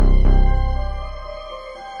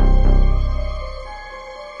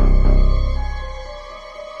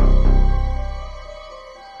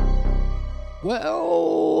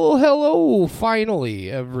Well, hello, finally,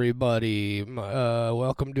 everybody.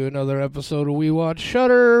 Welcome to another episode of We Watch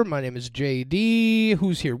Shudder. My name is JD.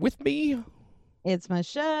 Who's here with me? It's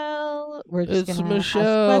Michelle. We're just It's going to ask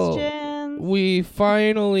Michelle. questions. We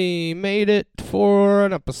finally made it for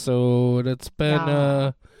an episode. It's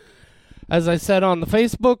been, as I said on the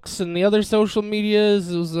Facebooks and the other social medias,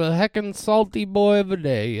 it was a heckin' salty boy of a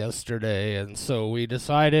day yesterday, and so we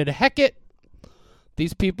decided, heck it.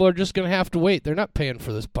 These people are just going to have to wait. They're not paying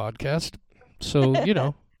for this podcast. So, you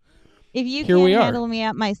know, if you here can't we are. handle me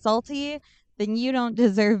at my salty, then you don't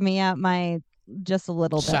deserve me at my just a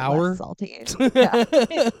little Sour? bit less salty. Yeah.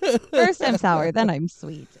 First I'm sour, then I'm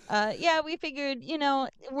sweet. We figured,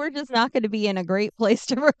 we're just not going to be in a great place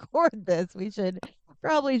to record this. We should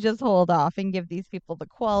probably just hold off and give these people the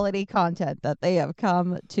quality content that they have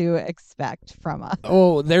come to expect from us.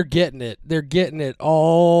 Oh, they're getting it. They're getting it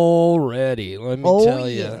already. Let me tell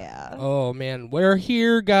you. Yeah. Oh, man. We're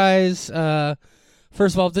here, guys.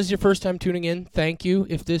 First of all, if this is your first time tuning in, thank you.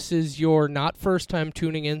 If this is your not first time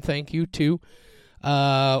tuning in, thank you, too.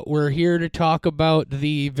 We're here to talk about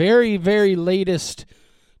the very, very latest,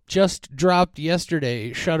 just dropped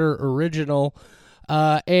yesterday, Shudder original.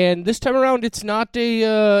 And this time around, it's not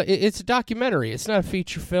it's a documentary. It's not a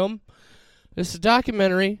feature film. It's a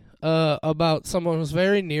documentary about someone who's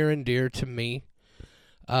very near and dear to me.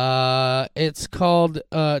 It's called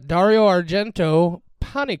Dario Argento,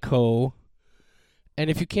 Panico. And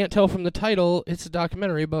if you can't tell from the title, it's a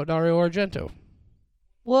documentary about Dario Argento.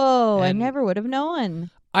 Whoa, And I never would have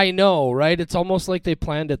known. I know, right? It's almost like they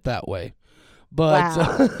planned it that way. But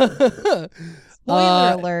Wow.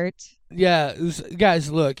 Spoiler alert. Yeah,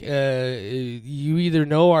 guys, look, you either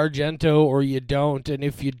know Argento or you don't, and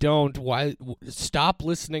if you don't, why stop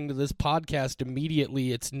listening to this podcast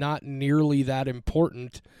immediately. It's not nearly that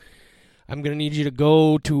important. I'm going to need you to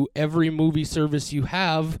go to every movie service you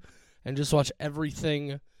have and just watch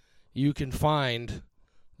everything you can find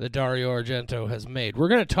that Dario Argento has made. We're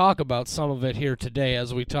going to talk about some of it here today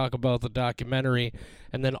as we talk about the documentary,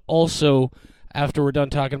 and then also after we're done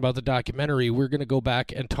talking about the documentary, we're going to go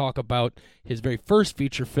back and talk about his very first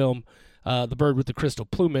feature film, The Bird with the Crystal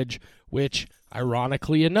Plumage, which,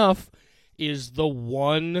 ironically enough, is the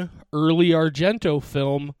one early Argento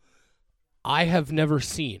film I have never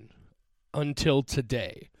seen until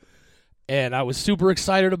today. And I was super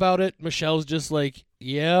excited about it. Michelle's just like,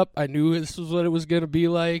 yep, I knew this was what it was going to be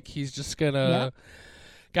like. He's just going to... Yep.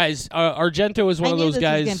 Guys, Argento is one of those guys...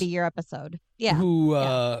 I knew this was going to be your episode. Yeah. Who...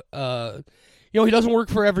 he doesn't work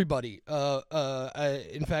for everybody.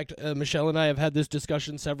 In fact, Michelle and I have had this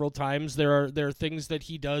discussion several times. There are things that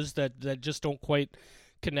he does that just don't quite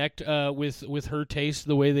connect with her taste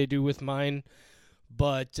the way they do with mine.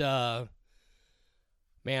 But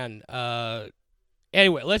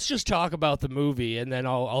anyway, let's just talk about the movie, and then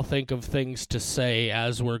I'll think of things to say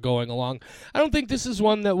as we're going along. I don't think this is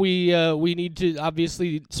one that we need to,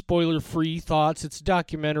 obviously, spoiler-free thoughts. It's a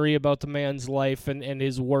documentary about the man's life and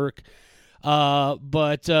his work.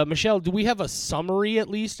 But Michelle, do we have a summary, at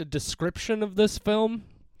least, a description of this film?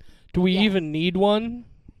 Do we even need one?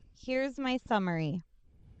 Here's my summary.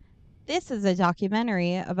 This is a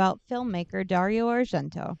documentary about filmmaker Dario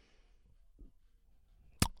Argento.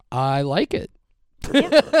 I like it.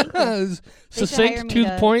 Yeah, succinct, to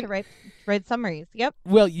the point. To write summaries. Yep.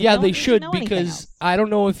 Well, yeah, they should, know because I don't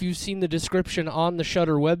know if you've seen the description on the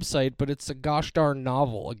Shudder website, but it's a gosh darn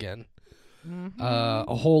novel again. Mm-hmm.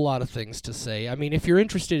 A whole lot of things to say. I mean, if you're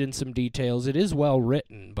interested in some details, it is well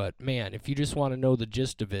written, but man, if you just want to know the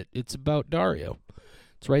gist of it, it's about Dario.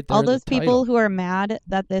 It's right there. All those in the people title. who are mad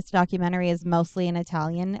that this documentary is mostly in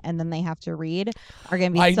Italian and then they have to read are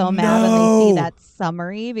going to be so mad when they see that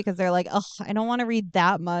summary, because they're like, oh, I don't want to read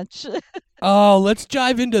that much. Oh, let's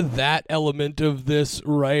dive into that element of this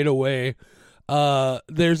right away.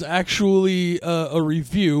 There's actually a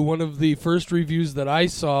review, one of the first reviews that I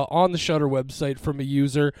saw on the Shudder website from a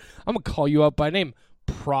user. I'm going to call you out by name.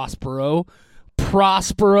 Prospero,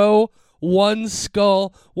 one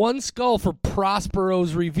skull for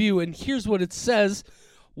Prospero's review. And here's what it says.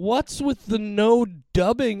 What's with the no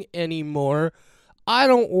dubbing anymore? I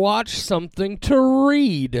don't watch something to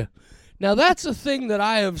read. Now, that's a thing that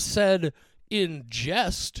I have said in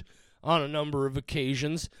jest on a number of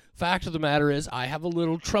occasions. Fact of the matter is, I have a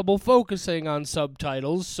little trouble focusing on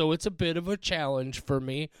subtitles, so it's a bit of a challenge for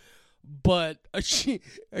me. But are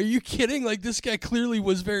you kidding? Like, this guy clearly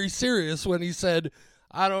was very serious when he said,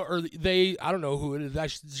 I don't know who it is. I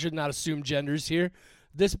should not assume genders here.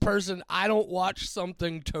 This person, I don't watch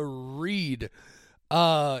something to read.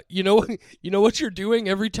 You know what you're doing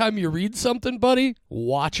every time you read something, buddy?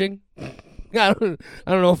 Watching. I don't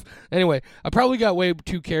know if anyway. I probably got way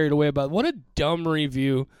too carried away about what a dumb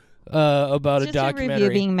review about It's a just a documentary. review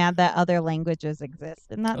being mad that other languages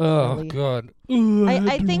exist, and that's Oh silly. God. Ooh, I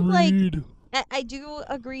had to think like read. I do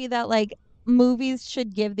agree that like movies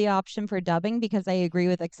should give the option for dubbing because I agree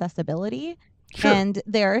with accessibility. Sure. And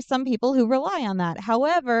there are some people who rely on that.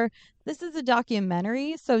 However, this is a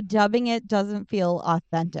documentary, so dubbing it doesn't feel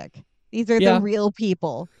authentic. These are the Yeah. real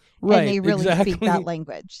people and Right. they really speak that Exactly.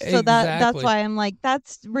 language. So that's Exactly. why I'm like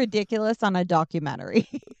that's ridiculous on a documentary.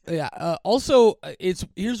 Yeah. Also, it's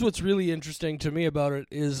here's what's really interesting to me about it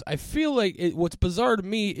is I feel like what's bizarre to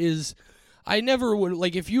me is I never would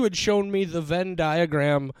like if you had shown me the Venn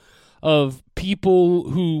diagram of people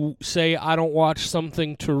who say I don't watch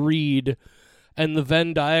something to read, and the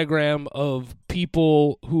Venn diagram of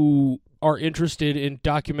people who are interested in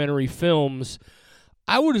documentary films.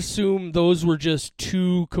 I would assume those were just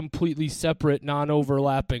two completely separate,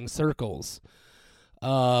 non-overlapping circles.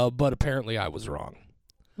 But apparently I was wrong.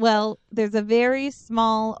 Well, there's a very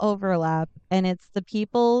small overlap, and it's the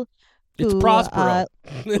people It's who Prospero.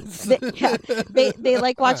 they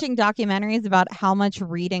like watching documentaries about how much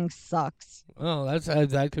reading sucks. Oh,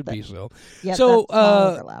 that could be so. Yeah, So, that's small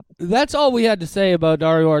overlap. that's all we had to say about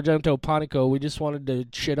Dario Argento Panico. We just wanted to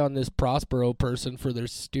shit on this Prospero person for their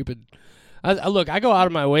stupid. Look, I go out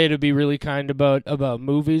of my way to be really kind about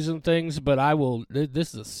movies and things, but I will.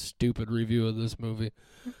 This is a stupid review of this movie.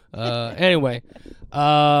 Anyway,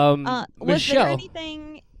 Was Michelle. there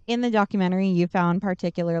anything in the documentary you found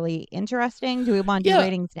particularly interesting? Do we want to do Yeah,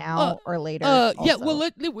 ratings now or later? Yeah. also?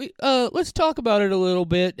 Well, let's talk about it a little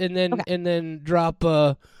bit, and then Okay. drop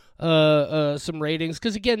some ratings.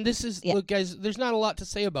 Because again, this is Yeah. look, guys. There's not a lot to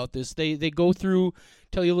say about this. They go through,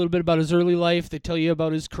 tell you a little bit about his early life. They tell you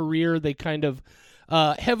about his career. They kind of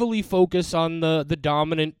heavily focus on the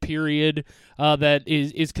dominant period that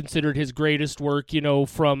is considered his greatest work. You know,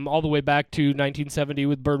 from all the way back to 1970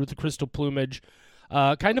 with Bird with the Crystal Plumage.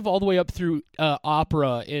 Kind of all the way up through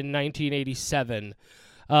Opera in 1987.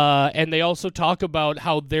 And they also talk about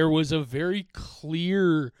how there was a very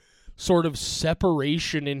clear sort of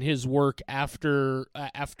separation in his work after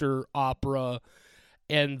Opera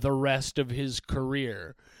and the rest of his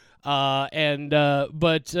career. But I'm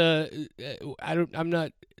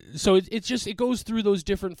not. So it's just it goes through those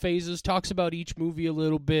different phases. Talks about each movie a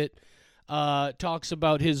little bit. Talks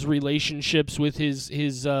about his relationships with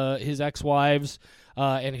his ex-wives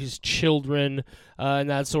and his children and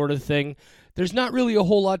that sort of thing. There's not really a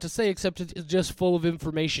whole lot to say except it's just full of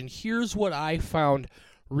information. Here's what I found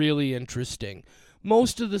really interesting.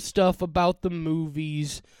 Most of the stuff about the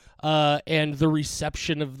movies and the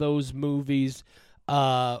reception of those movies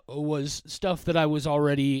was stuff that I was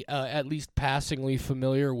already at least passingly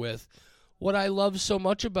familiar with. What I love so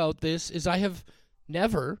much about this is I have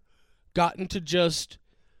never gotten to just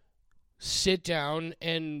sit down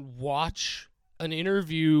and watch an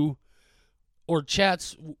interview or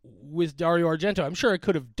chats with Dario Argento. I'm sure I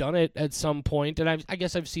could have done it at some point, and I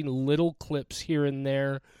guess I've seen little clips here and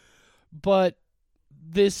there, but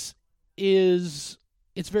this is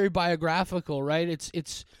it's very biographical, right?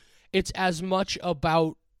 It's as much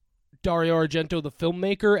about Dario Argento the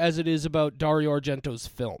filmmaker as it is about Dario Argento's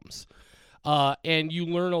films. And you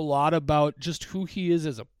learn a lot about just who he is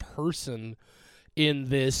as a person in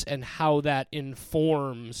this and how that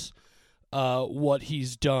informs what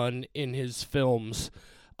he's done in his films.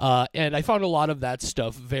 And I found a lot of that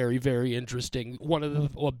stuff very, very interesting.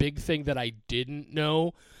 A big thing that I didn't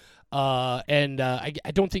know,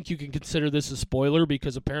 I don't think you can consider this a spoiler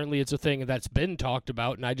because apparently it's a thing that's been talked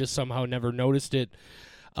about and I just somehow never noticed it,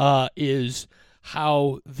 is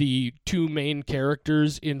how the two main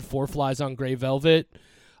characters in Four Flies on Grey Velvet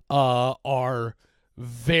are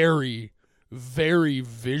very, very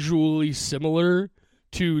visually similar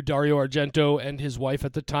to Dario Argento and his wife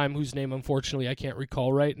at the time, whose name unfortunately I can't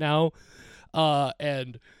recall right now.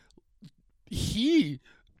 And he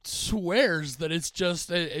swears that it's just,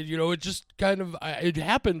 it just kind of, it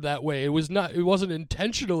happened that way. It wasn't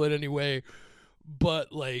intentional in any way,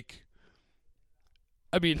 but like,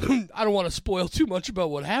 I mean, I don't want to spoil too much about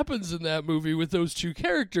what happens in that movie with those two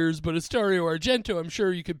characters, but it's Dario Argento. I'm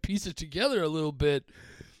sure you could piece it together a little bit.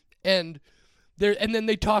 And then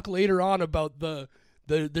they talk later on about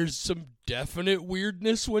there's some definite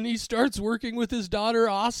weirdness when he starts working with his daughter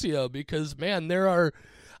Asia, because man, there are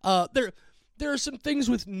some things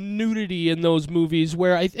with nudity in those movies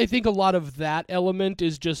where I think a lot of that element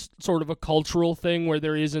is just sort of a cultural thing where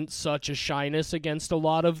there isn't such a shyness against a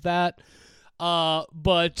lot of that.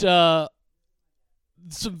 But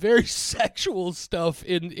some very sexual stuff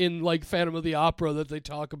in like Phantom of the Opera that they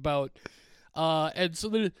talk about. And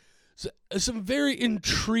so some very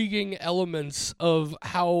intriguing elements of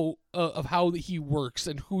how he works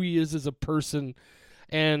and who he is as a person,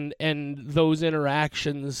 and those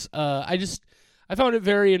interactions. I found it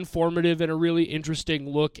very informative and a really interesting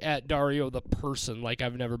look at Dario the person, like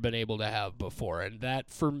I've never been able to have before. And that,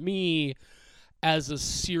 for me, as a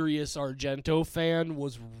serious Argento fan,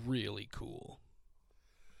 was really cool.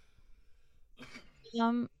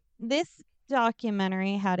 This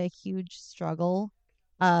documentary had a huge struggle,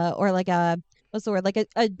 or like what's the word? Like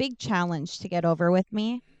a big challenge to get over with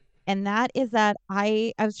me. And that is that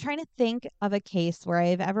I was trying to think of a case where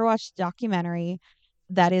I've ever watched a documentary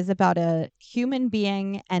that is about a human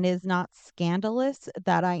being and is not scandalous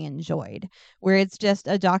that I enjoyed, where it's just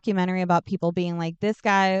a documentary about people being like, this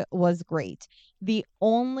guy was great. The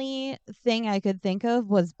only thing I could think of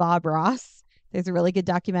was Bob Ross. There's a really good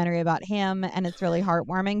documentary about him and it's really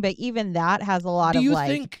heartwarming, but even that has a lot Do of you like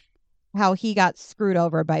think how he got screwed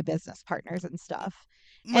over by business partners and stuff.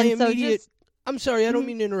 my And so immediate just I'm sorry, I don't mhm.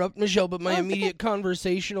 mean to interrupt, Michelle, but my Oh, it's okay. immediate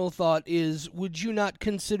conversational thought is, would you not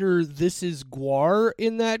consider This Is Guar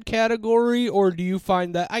in that category, or do you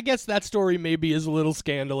find that, I guess that story maybe is a little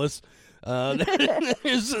scandalous. I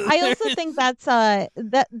also think that's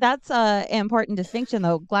an important distinction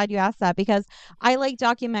though. Glad you asked that because I like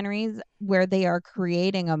documentaries where they are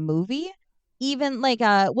creating a movie. Even like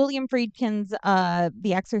William Friedkin's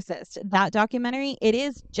The Exorcist, that documentary, it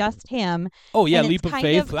is just him Oh yeah, and it's Leap of kind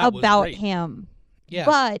Faith, of that was about great. him. Yeah,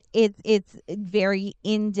 But it's very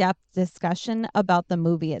in-depth discussion about the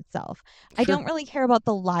movie itself. I sure. don't really care about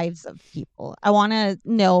the lives of people. I want to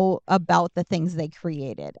know about the things they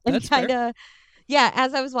created and That's kind fair. of yeah,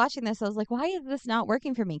 as I was watching this, I was like, why is this not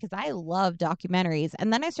working for me? Because I love documentaries.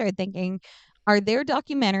 And then I started thinking, are there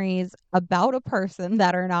documentaries about a person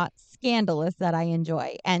that are not scandalous that I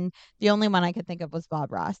enjoy? And the only one I could think of was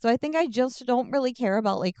Bob Ross. So I think I just don't really care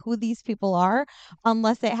about like who these people are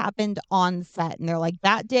unless it happened on set. And they're like,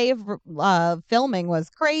 that day of filming was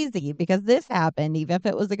crazy because this happened, even if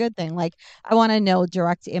it was a good thing. Like, I want to know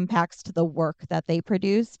direct impacts to the work that they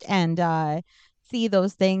produced and, see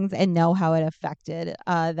those things and know how it affected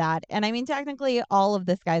that. And I mean, technically, all of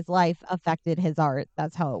this guy's life affected his art.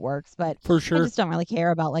 That's how it works. But For I sure. just don't really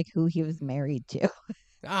care about like who he was married to. Like,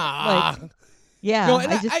 Ah. No, yeah,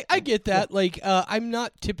 and I just, I get yeah, that. Like, I'm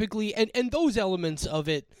not typically, and those elements of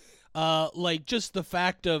it, like just the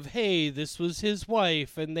fact of, hey, this was his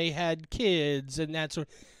wife and they had kids and that sort.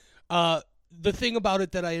 The thing about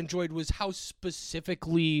it that I enjoyed was how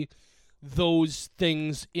specifically those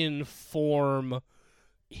things inform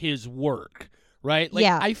his work, right? Like,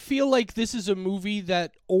 yeah, I feel like this is a movie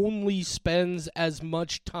that only spends as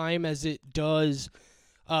much time as it does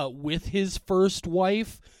with his first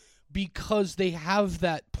wife, because they have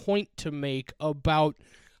that point to make about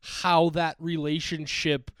how that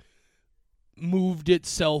relationship moved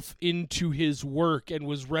itself into his work and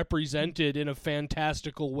was represented in a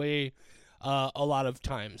fantastical way a lot of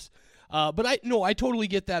times. But I totally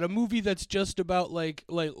get that. A movie that's just about like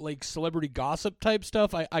celebrity gossip type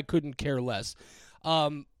stuff, I couldn't care less.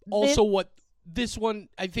 this, Also, what this one,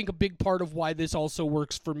 I think a big part of why this also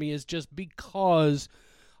works for me is just because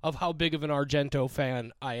of how big of an Argento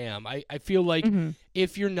fan I am. I feel like mhm.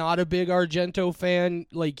 if you're not a big Argento fan,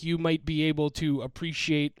 like, you might be able to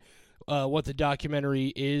appreciate what the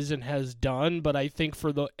documentary is and has done, but I think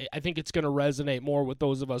I think it's going to resonate more with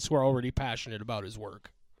those of us who are already passionate about his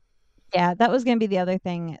work. Yeah, that was going to be the other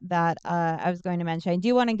thing that I was going to mention. I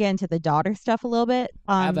do want to get into the daughter stuff a little bit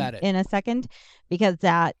Have at it. in a second because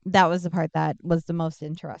that was the part that was the most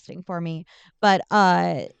interesting for me. But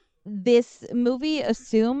this movie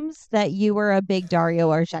assumes that you were a big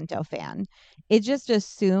Dario Argento fan. It just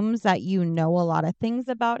assumes that you know a lot of things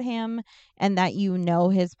about him and that you know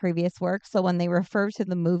his previous work. So when they refer to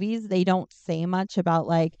the movies, they don't say much about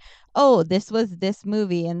like, oh, this was this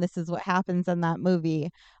movie and this is what happens in that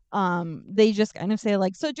movie. They just kind of say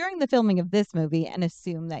like, so during the filming of this movie and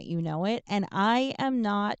assume that you know it. And I am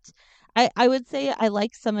not, I would say I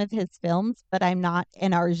like some of his films, but I'm not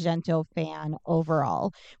an Argento fan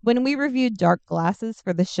overall. When we reviewed Dark Glasses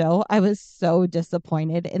for the show, I was so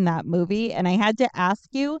disappointed in that movie and I had to ask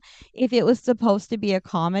you if it was supposed to be a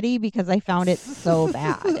comedy because I found it so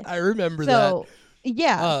bad. I remember that. So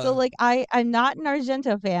yeah, so Uh, like I'm not an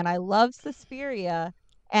Argento fan. I love Suspiria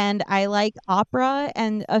and I like opera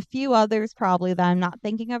and a few others probably that I'm not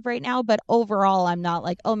thinking of right now, but overall I'm not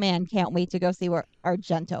like, oh man, can't wait to go see what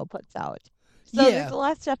Argento puts out. So there's yeah. a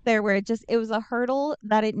lot of stuff there where it was a hurdle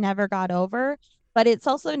that it never got over, but it's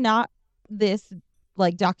also not this.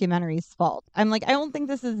 like documentary's fault. I'm like, I don't think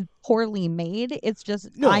this is poorly made. It's just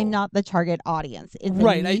No. I'm not the target audience. It's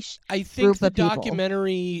right. a niche I think group the of people.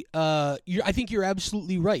 documentary. I think you're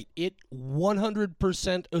absolutely right. It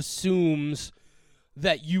 100% assumes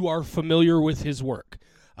that you are familiar with his work,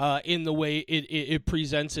 in the way it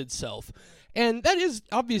presents itself, and that is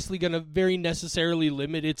obviously going to very necessarily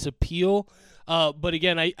limit its appeal. But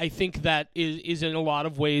again, I think that is in a lot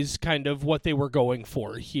of ways kind of what they were going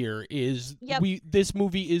for here. Is this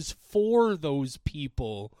movie is for those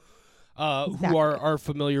people who are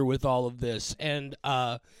familiar with all of this, and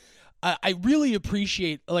I really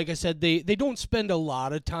appreciate, like I said, they don't spend a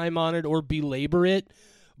lot of time on it or belabor it,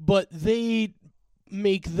 but they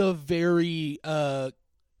make the very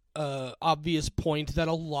obvious point that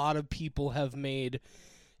a lot of people have made,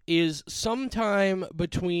 is sometime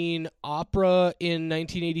between Opera in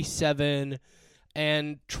 1987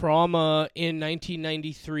 and Trauma in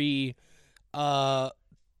 1993,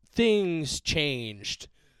 things changed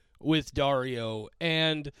with Dario.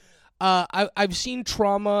 And I've seen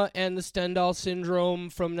Trauma and the Stendhal Syndrome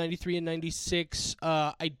from 93 and 96.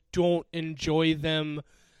 I don't enjoy them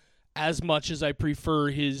as much as I prefer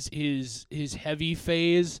his heavy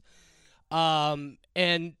phase.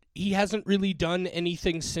 And he hasn't really done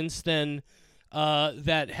anything since then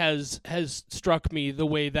that has struck me the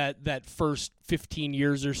way that first 15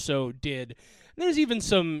 years or so did. And there's even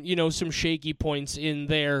some shaky points in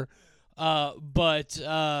there, but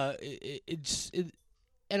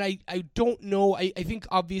and I don't know. I think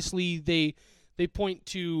obviously they point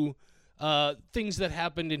to things that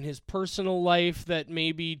happened in his personal life that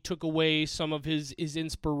maybe took away some of his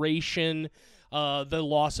inspiration. The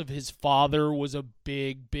loss of his father was a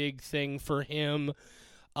big thing for him.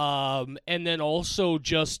 And then also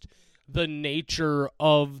just the nature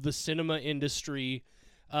of the cinema industry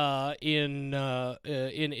in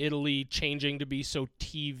Italy changing to be so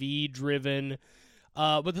TV driven.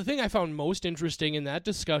 But the thing I found most interesting in that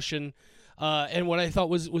discussion, and what I thought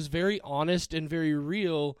was very honest and very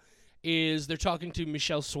real, is they're talking to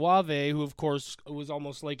Michel Soave, who of course was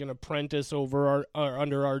almost like an apprentice under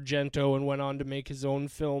Argento and went on to make his own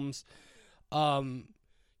films.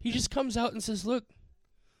 He just comes out and says, look,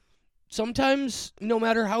 sometimes no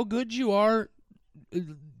matter how good you are,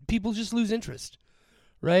 people just lose interest,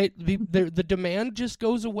 right? The demand just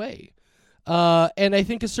goes away. And I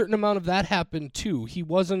think a certain amount of that happened too. He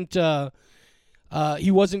wasn't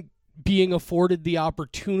being afforded the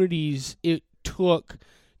opportunities it took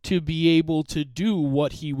to be able to do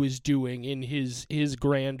what he was doing in his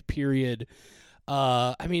grand period.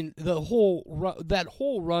 I mean, that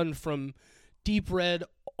whole run from Deep Red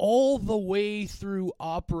all the way through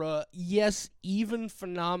Opera, yes, even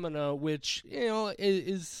Phenomena, which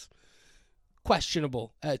is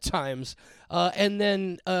questionable at times, and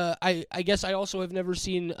then I guess I also have never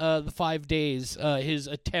seen the 5 Days, his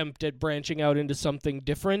attempt at branching out into something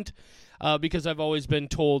different. Because I've always been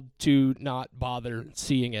told to not bother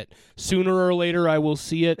seeing it. Sooner or later, I will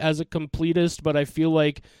see it as a completist, but I feel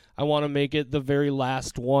like I want to make it the very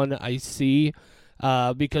last one I see,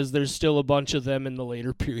 because there's still a bunch of them in the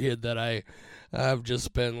later period that I've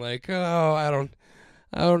just been like, oh, I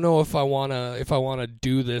don't know if I wanna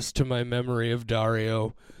do this to my memory of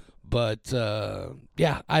Dario, but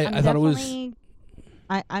yeah, I thought it was.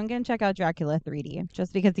 I'm going to check out Dracula 3D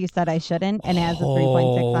just because you said I shouldn't, and it has a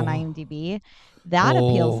 3.6 on IMDb. That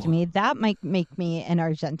appeals to me. That might make me an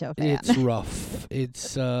Argento fan. It's rough.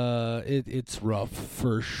 It's rough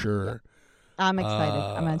for sure. I'm excited.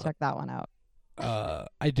 I'm going to check that one out.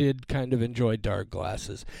 I did kind of enjoy Dark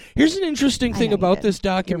Glasses. Here's an interesting thing about this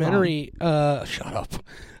documentary. Shut up.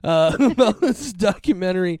 About this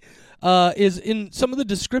documentary is in some of the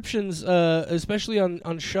descriptions, especially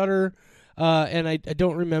on Shudder. And I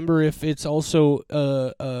don't remember if it's also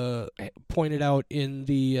pointed out in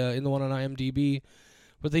the one on IMDb,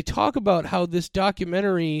 but they talk about how this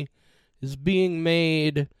documentary is being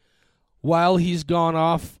made while he's gone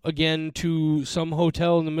off again to some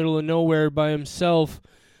hotel in the middle of nowhere by himself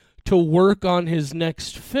to work on his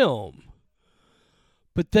next film.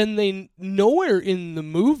 But then they nowhere in the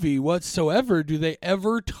movie whatsoever do they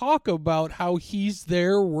ever talk about how he's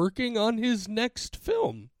there working on his next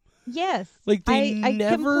film. Yes. Like they I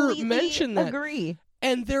never mention that. Agree.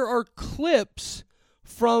 And there are clips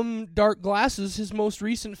from Dark Glasses, his most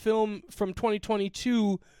recent film from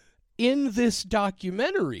 2022, in this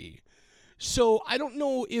documentary. So I don't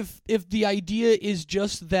know if the idea is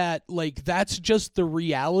just that, like, that's just the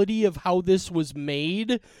reality of how this was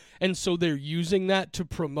made, and so they're using that to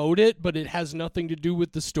promote it, but it has nothing to do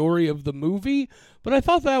with the story of the movie. But I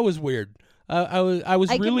thought that was weird. I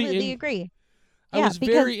completely agree. I was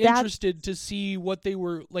very interested to see what they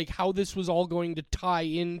were, like, how this was all going to tie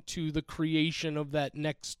into the creation of that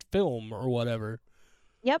next film or whatever.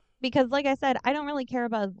 Yep, because like I said, I don't really care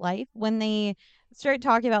about his life. When they start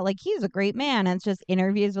talking about like he's a great man, and it's just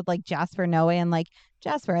interviews with like Jasper Noe and like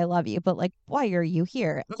Jasper, I love you, but like why are you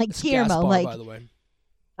here? And, like It's Guillermo, Gaspar, like by the way.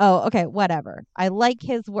 oh okay, whatever. I like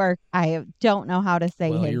his work. I don't know how to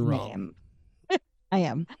say Well, his you're name. wrong. I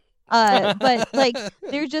am. But like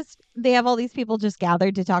they have all these people just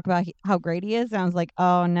gathered to talk about how great he is. And I was like,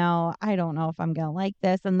 oh no, I don't know if I'm gonna like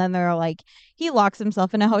this. And then they're like, he locks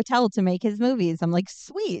himself in a hotel to make his movies. I'm like,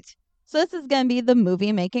 sweet. So this is gonna be the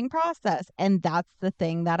movie making process, and that's the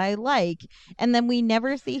thing that I like. And then we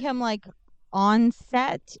never see him like on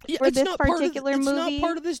set for this particular movie. It's not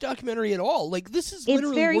part of this documentary at all. Like this is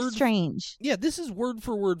literally very strange. Yeah, this is word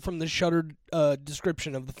for word from the Shudder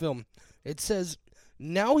description of the film. It says,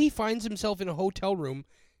 now he finds himself in a hotel room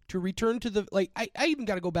to return to the... Like, I even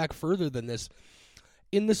got to go back further than this.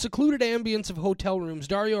 In the secluded ambience of hotel rooms,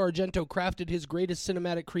 Dario Argento crafted his greatest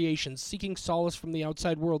cinematic creations, seeking solace from the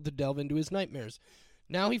outside world to delve into his nightmares.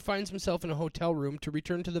 Now he finds himself in a hotel room to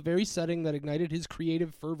return to the very setting that ignited his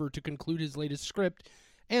creative fervor to conclude his latest script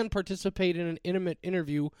and participate in an intimate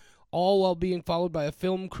interview, all while being followed by a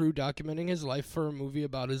film crew documenting his life for a movie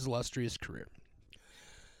about his illustrious career.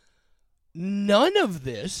 None of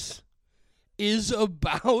this is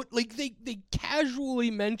about, like, they casually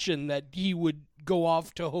mention that he would go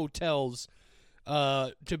off to hotels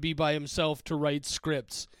to be by himself to write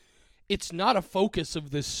scripts. It's not a focus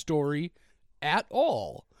of this story at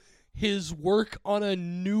all. His work on a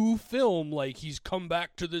new film, like he's come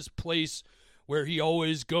back to this place where he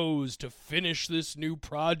always goes to finish this new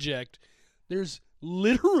project. There's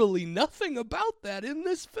literally nothing about that in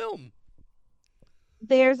this film.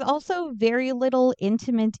 There's also very little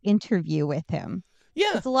intimate interview with him.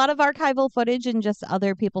 Yeah. It's a lot of archival footage and just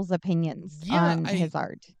other people's opinions on his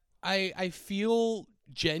art. I feel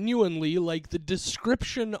genuinely like the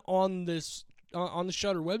description on this on the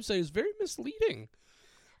Shudder website is very misleading.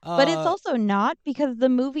 But it's also not, because the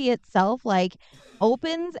movie itself like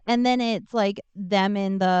opens and then it's like them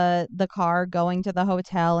in the car going to the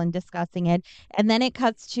hotel and discussing it, and then it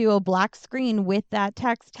cuts to a black screen with that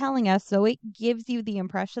text telling us, so it gives you the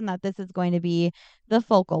impression that this is going to be the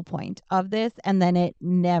focal point of this, and then it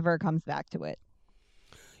never comes back to it.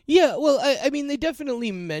 Yeah, well, I mean, they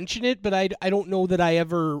definitely mention it, but I don't know that I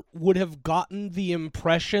ever would have gotten the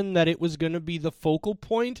impression that it was going to be the focal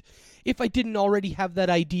point if I didn't already have that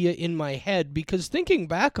idea in my head, because thinking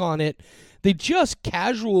back on it, they just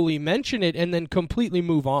casually mention it and then completely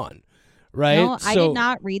move on, right? No, I did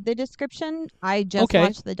not read the description. I just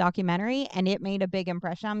watched the documentary, and it made a big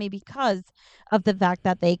impression on me because of the fact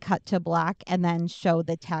that they cut to black and then show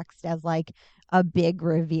the text as like a big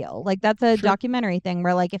reveal. Like that's a documentary thing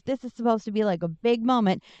where like if this is supposed to be like a big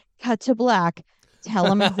moment, cut to black, tell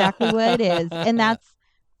them exactly what it is. And that's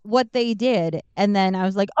what they did. And then I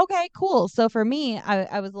was like, okay, cool. So for me,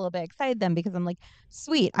 I was a little bit excited then, because I'm like,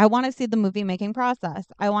 sweet, I want to see the movie making process.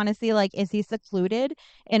 I want to see, like, is he secluded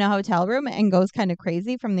in a hotel room and goes kind of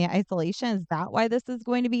crazy from the isolation? Is that why this is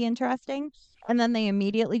going to be interesting? And then they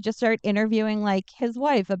immediately just start interviewing like his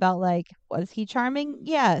wife about like, was he charming?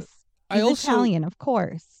 Yes. He's Italian, of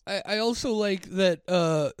course. I also like that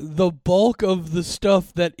the bulk of the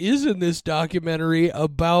stuff that is in this documentary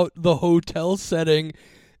about the hotel setting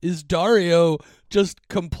is Dario just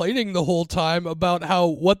complaining the whole time about how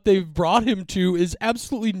what they've brought him to is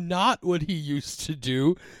absolutely not what he used to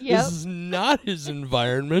do. Yep. This is not his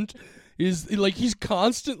environment. He's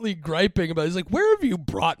constantly griping about it. He's like, where have you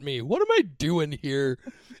brought me? What am I doing here?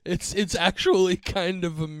 It's actually kind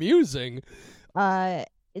of amusing.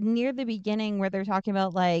 Near the beginning where they're talking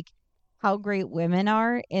about like how great women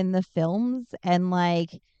are in the films, and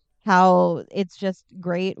like how it's just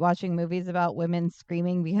great watching movies about women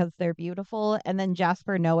screaming because they're beautiful, and then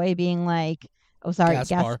Jasper Noe being like, oh sorry,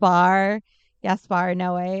 Gaspar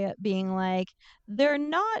Noe being like, they're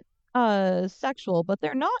not sexual, but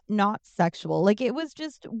they're not sexual. Like it was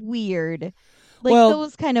just weird. Like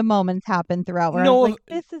those kind of moments happen throughout where I was like,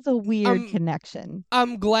 this is a weird connection.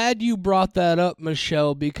 I'm glad you brought that up,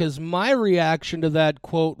 Michelle, because my reaction to that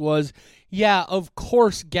quote was, yeah, of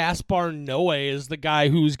course Gaspar Noe is the guy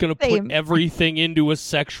who's going to put everything into a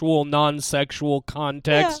sexual, non-sexual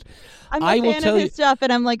context. Yeah. I'm a fan of his stuff,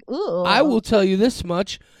 and I'm like, ooh. I will tell you this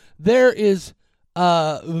much. There is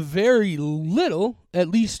very little, at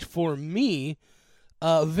least for me,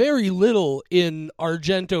 very little in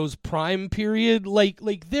Argento's prime period.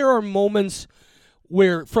 Like there are moments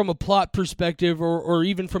where, from a plot perspective or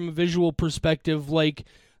even from a visual perspective, like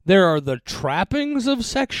there are the trappings of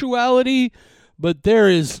sexuality, but there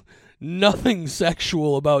is nothing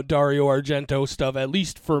sexual about Dario Argento stuff, at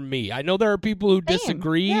least for me. I know there are people who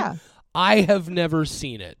disagree. Yeah. I have never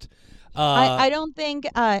seen it. I don't think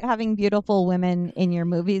having beautiful women in your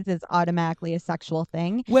movies is automatically a sexual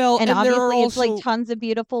thing. Well, and there are obviously it's also like tons of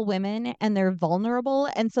beautiful women and they're vulnerable.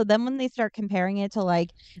 And so then when they start comparing it to like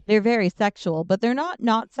they're very sexual, but they're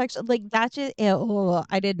not sexual. Like that's just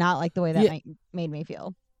I did not like the way that made me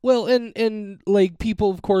feel. Well, and like people,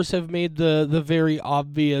 of course, have made the very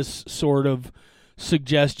obvious sort of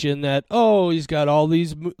suggestion that he's got all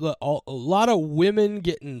these a lot of women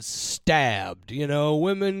getting stabbed,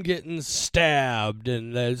 women getting stabbed,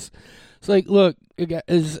 and it's like, look,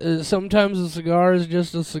 is sometimes a cigar is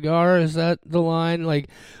just a cigar. Is that the line? Like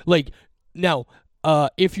now,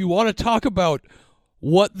 if you want to talk about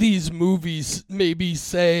what these movies maybe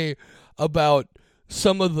say about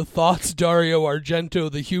some of the thoughts Dario Argento,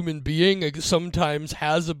 the human being, sometimes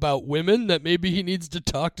has about women that maybe he needs to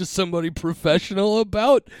talk to somebody professional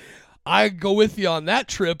about, I go with you on that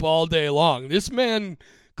trip all day long. This man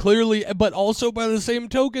clearly, but also by the same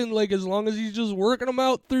token, like as long as he's just working them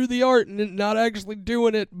out through the art and not actually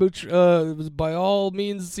doing it, which by all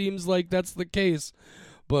means seems like that's the case.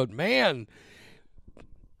 But man,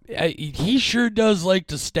 he sure does like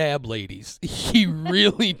to stab ladies. He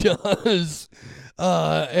really does.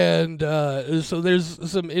 So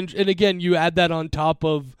there's some, and again, you add that on top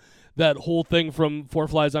of that whole thing from Four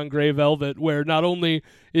Flies on Grey Velvet, where not only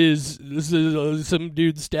is this is some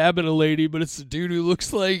dude stabbing a lady, but it's a dude who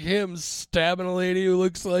looks like him stabbing a lady who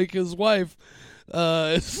looks like his wife.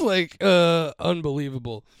 It's like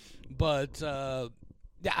unbelievable. But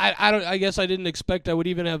I guess I didn't expect I would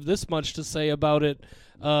even have this much to say about it.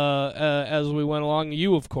 As we went along,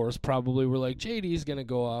 you of course probably were like, JD's gonna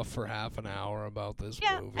go off for half an hour about this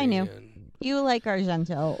movie. I knew. You like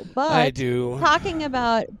Argento, but I do. Talking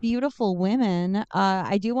about beautiful women,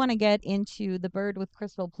 I do want to get into The Bird with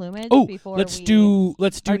Crystal Plumage. Before let's do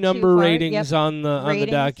number ratings on the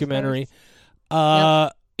documentary.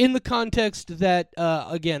 In the context that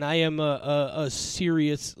again, I am a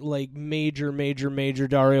serious, like, major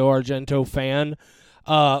Dario Argento fan.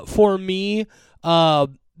 For me,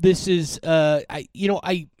 this is I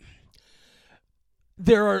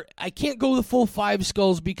can't go the full 5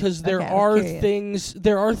 skulls because there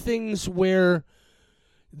are things where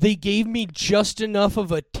they gave me just enough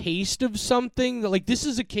of a taste of something that, like, this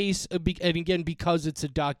is a case and again, because it's a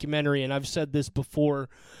documentary, and I've said this before,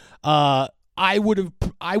 I would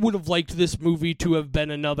have liked this movie to have been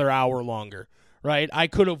another hour longer, right? I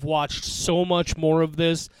could have watched so much more of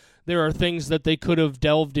this. There are things that they could have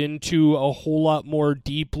delved into a whole lot more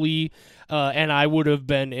deeply, and I would have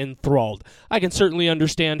been enthralled. I can certainly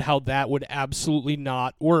understand how that would absolutely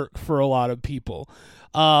not work for a lot of people.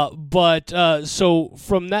 So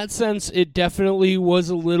from that sense, it definitely was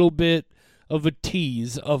a little bit of a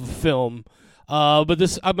tease of a film. But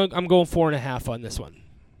this, I'm going 4.5 on this one.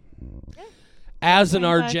 As an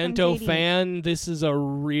Argento fan, this is a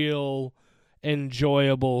real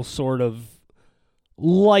enjoyable sort of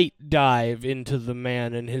light dive into the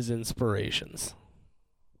man and his inspirations.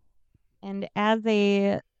 And as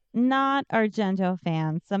a not Argento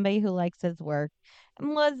fan, somebody who likes his work,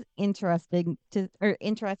 and was interested to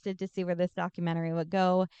see where this documentary would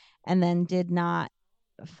go, and then did not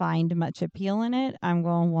find much appeal in it, I'm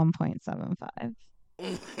going 1.75.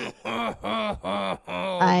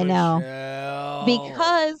 I know. Michelle.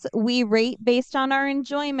 Because we rate based on our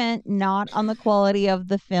enjoyment, not on the quality of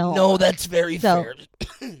the film. No, that's very fair.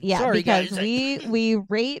 Yeah, Sorry, because guys. we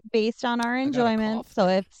rate based on our enjoyment. So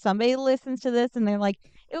if somebody listens to this and they're like,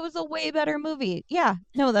 it was a way better movie. Yeah,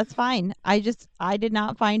 no, that's fine. I did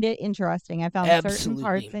not find it interesting. I found certain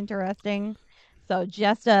parts interesting. So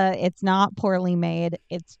just it's not poorly made.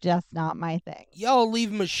 It's just not my thing. Y'all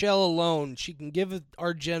leave Michelle alone. She can give an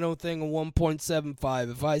Argento thing a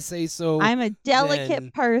 1.75. If I say so, I'm a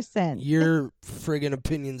delicate person. Your friggin'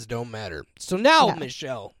 opinions don't matter. So now,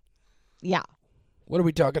 Michelle. Yeah. What are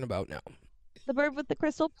we talking about now? The Bird with the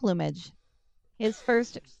Crystal Plumage. His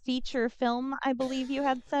first feature film, I believe you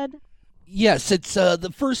had said. Yes, it's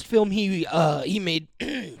the first film he made.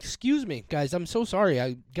 Excuse me, guys. I'm so sorry.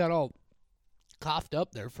 I got all coughed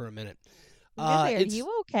up there for a minute. Are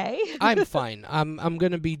you okay? I'm fine. I'm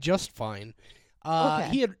gonna be just fine.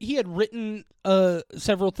 Okay. He had written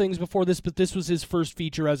several things before this, but this was his first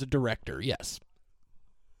feature as a director. Yes.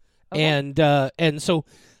 Okay. And so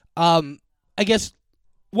I guess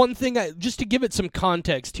one thing, just to give it some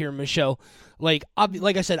context here, Michelle, like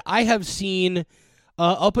I said, I have seen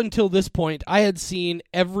up until this point, I had seen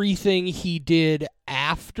everything he did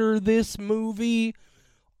after this movie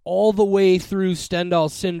all the way through Stendhal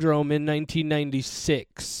Syndrome in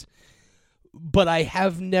 1996. But I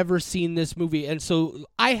have never seen this movie, and so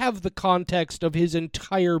I have the context of his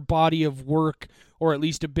entire body of work, or at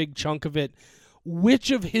least a big chunk of it.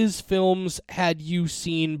 Which of his films had you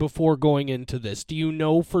seen before going into this? Do you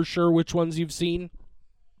know for sure which ones you've seen?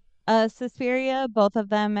 Suspiria, both of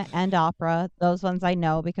them, and Opera. Those ones I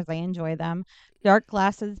know because I enjoy them. Dark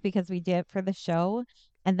Glasses because we did it for the show.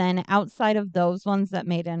 And then outside of those ones that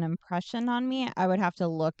made an impression on me, I would have to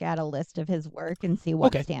look at a list of his work and see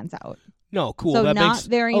what Okay. stands out. No, cool. So That not makes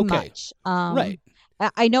very okay. much. Right.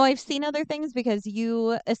 I know I've seen other things because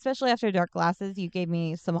you, especially after Dark Glasses, you gave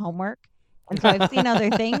me some homework. And so I've seen other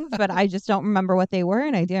things, but I just don't remember what they were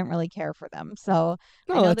and I didn't really care for them. So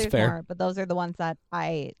I No, know that's there's fair. more, but those are the ones that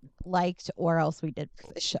I liked or else we did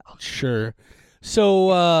for the show. Sure. So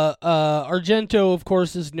Argento, of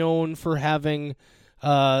course, is known for having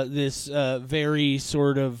this very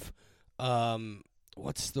sort of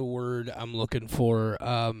what's the word I'm looking for?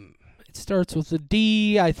 It starts with a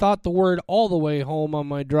D. I thought the word all the way home on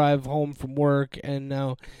my drive home from work, and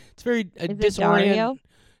now it's very Is it Dario?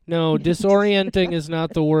 No, disorienting is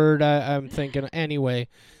not the word I'm thinking. Anyway,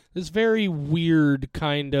 this very weird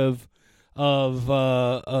kind of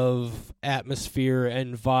atmosphere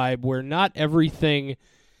and vibe where not everything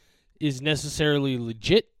is necessarily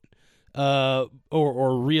legit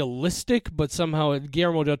or realistic, but somehow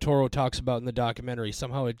Guillermo del Toro talks about in the documentary.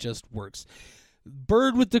 Somehow it just works.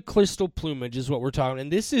 Bird with the Crystal Plumage is what we're talking,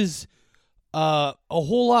 and this is a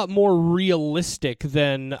whole lot more realistic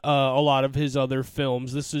than a lot of his other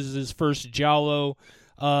films. This is his first giallo,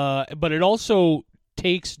 but it also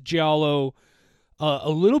takes giallo a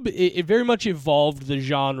little bit. It very much evolved the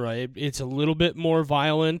genre. It's a little bit more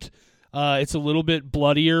violent. It's a little bit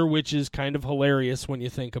bloodier, which is kind of hilarious when you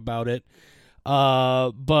think about it.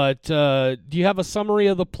 But do you have a summary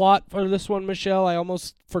of the plot for this one, Michelle? I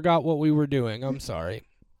almost forgot what we were doing. I'm sorry.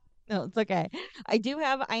 No, it's okay. I do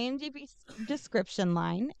have IMDb description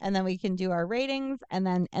line, and then we can do our ratings and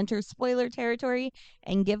then enter spoiler territory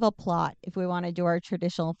and give a plot if we want to do our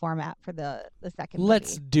traditional format for the second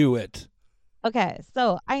Let's movie. do it. Okay,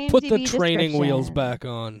 so IMDb Put the training wheels description. back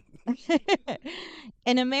on.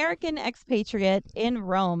 An American expatriate in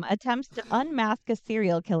Rome attempts to unmask a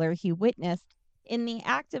serial killer he witnessed in the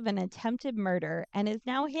act of an attempted murder and is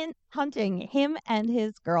now hunting him and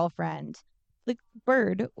his girlfriend. The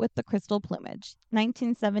Bird with the Crystal Plumage.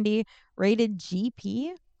 1970, rated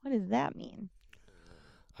GP? What does that mean?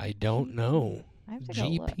 I don't know. I have to go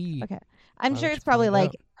look. GP. Okay. I'm Why sure don't it's you probably find like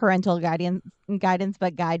out? parental guidance,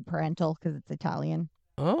 but guide parental because it's Italian.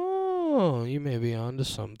 Oh, you may be onto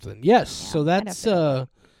something. Yes, Yeah, so I'd have that's to go look.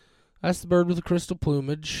 that's the Bird with the Crystal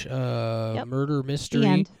Plumage. Yep. Murder The mystery.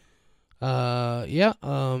 end. Yeah.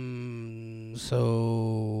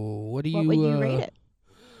 So what do What would you rate it?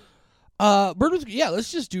 Bird with, yeah,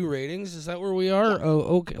 let's just do ratings. Is that where we are? Yeah.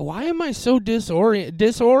 Oh, okay. Why am I so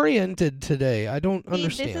disoriented today? I don't See,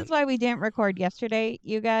 understand. this is why we didn't record yesterday,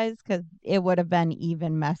 you guys, because it would have been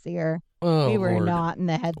even messier. Oh, We were Lord. not in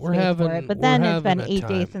the We're headspace for it. But we're then it's been having a 8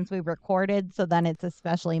 days time. since we recorded, so then it's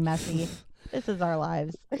especially messy. This is our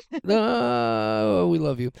lives. We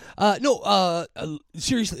love you. No,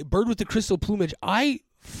 seriously, Bird with the Crystal Plumage. I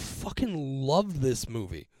fucking love this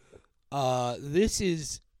movie. This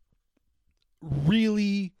is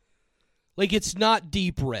really, like, it's not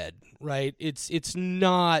Deep Red, right? It's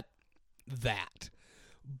not that.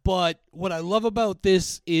 But what I love about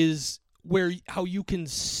this is how you can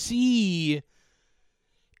see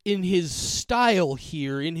in his style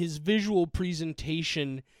here, in his visual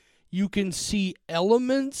presentation, you can see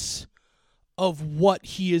elements of what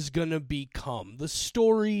he is going to become. The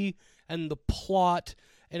story and the plot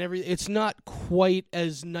and everything. It's not quite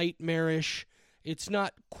as nightmarish. It's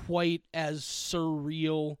not quite as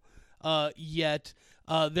surreal yet.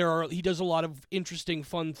 He does a lot of interesting,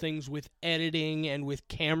 fun things with editing and with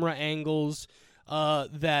camera angles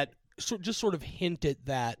that just sort of hint at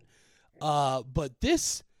that. But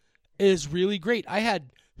this is really great. I had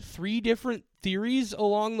 3 different theories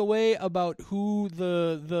along the way about who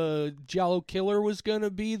the Giallo killer was going to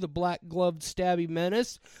be, the black-gloved stabby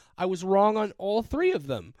menace. I was wrong on all 3 of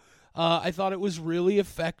them. I thought it was really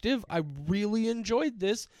effective. I really enjoyed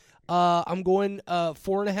this. I'm going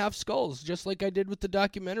 4.5 skulls, just like I did with the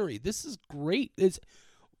documentary. This is great. It's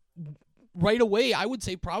right away, I would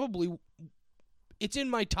say probably it's in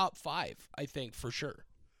my top 5, I think, for sure.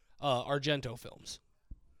 Argento films.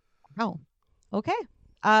 Oh, okay.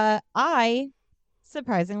 I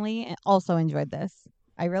surprisingly also enjoyed this.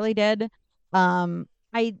 I really did.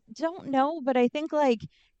 I don't know, but I think like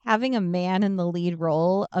having a man in the lead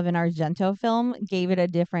role of an Argento film gave it a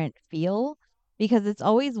different feel because it's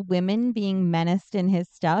always women being menaced in his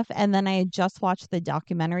stuff. And then I had just watched the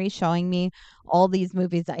documentary showing me all these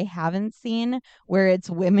movies I haven't seen where it's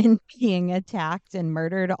women being attacked and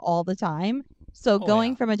murdered all the time. So Oh yeah.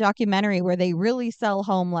 going from a documentary where they really sell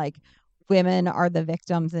home like women are the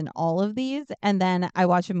victims in all of these, and then I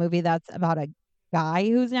watch a movie that's about a guy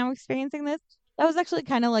who's now experiencing this. That was actually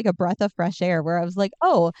kind of like a breath of fresh air where I was like,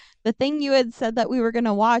 "Oh, the thing you had said that we were going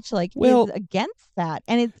to watch like is Well, against that."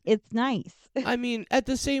 And it's nice. I mean, at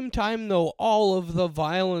the same time, though, all of the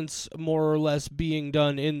violence more or less being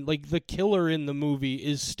done in, like, the killer in the movie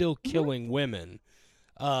is still Mhm. killing women.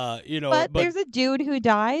 But But there's a dude who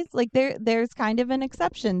dies. Like there's kind of an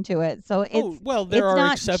exception to it. So oh, well, there it's are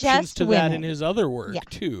not exceptions just to that in women. his other Yeah. work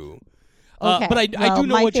too. But Okay. I Well, do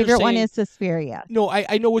know my what you're favorite one saying. is Suspiria. No,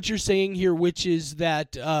 I know what you're saying here, which is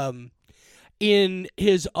that in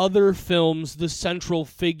his other films, the central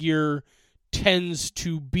figure tends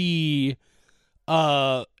to be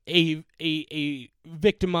a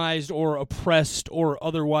victimized or oppressed or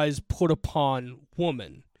otherwise put upon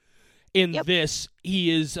woman. In Yep. this, he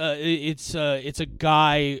is it's a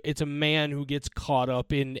guy, it's a man who gets caught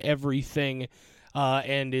up in everything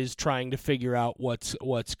and is trying to figure out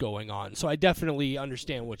what's going on. So I definitely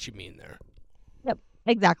understand what you mean there. Yep,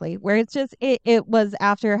 exactly. Where it's just it was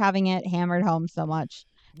after having it hammered home so much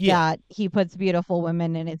Yeah. that he puts beautiful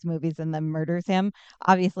women in his movies and then murders him.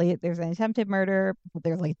 Obviously, there's an attempted murder, but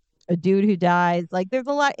there's like a dude who dies. Like there's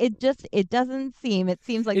a lot. It doesn't seem. It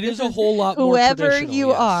seems like It this is a is whole lot more whoever traditional, you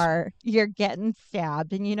yes. are, you're getting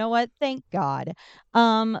stabbed. And you know what? Thank God.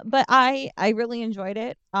 But I really enjoyed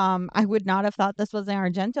it. I would not have thought this was an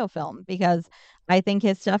Argento film because I think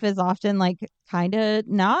his stuff is often like kind of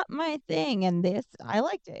not my thing, and this I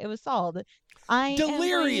liked it. It was solid. I am going with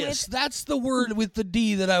Delirious. That's the word with the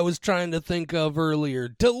D that I was trying to think of earlier.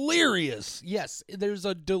 Delirious. Yes, there's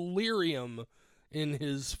a delirium in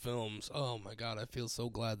his films. Oh my god, I feel so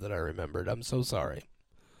glad that I remembered. I'm so sorry.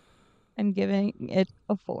 I'm giving it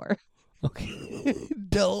a 4. Okay.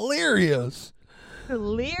 Delirious.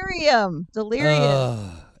 Delirium. Delirious.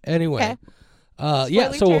 Anyway. Okay. Yeah,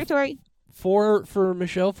 Spoiler so territory. 4 for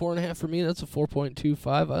Michelle, 4.5 for me. That's a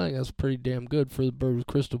 4.25. I think that's pretty damn good for the bird with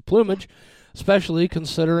crystal plumage, especially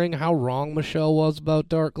considering how wrong Michelle was about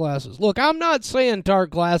Dark Glasses. Look, I'm not saying Dark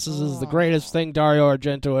Glasses is the greatest thing Dario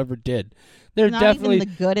Argento ever did. They're Not definitely even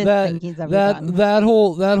the goodest thing he's ever done. that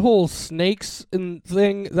whole snakes and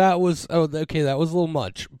thing that was that was a little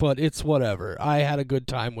much, but it's whatever. I had a good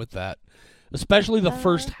time with that. Especially the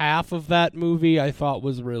first half of that movie, I thought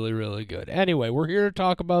was really, really good. Anyway, we're here to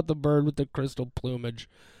talk about the bird with the crystal plumage.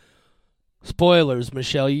 Spoilers,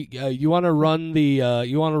 Michelle. You want to run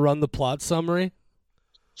the plot summary,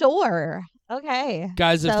 Sure. Okay.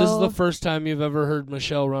 guys? If this is the So first time you've ever heard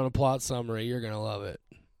Michelle run a plot summary, you're gonna love it.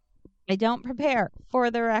 I don't prepare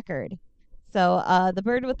for the record. So the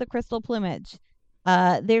bird with the crystal plumage.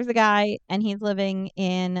 There's a guy and he's living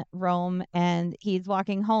in Rome and he's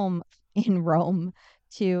walking home in Rome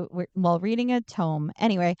while reading a tome.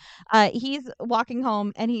 Anyway, he's walking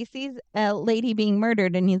home and he sees a lady being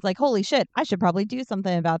murdered and he's like, "Holy shit, I should probably do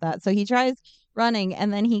something about that." So he tries running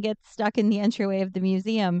and then he gets stuck in the entryway of the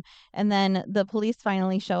museum and then the police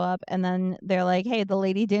finally show up and then they're like, "Hey, the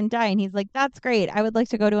lady didn't die." And he's like, "That's great. I would like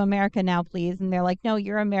to go to America now, please." And they're like, "No,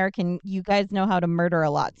 you're American. You guys know how to murder a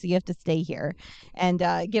lot, so you have to stay here and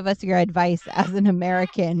give us your advice as an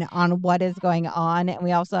American on what is going on. And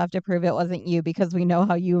we also have to prove it wasn't you because we know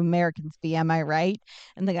how you Americans be. Am I right?"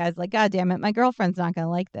 And the guy's like, "God damn it, my girlfriend's not going to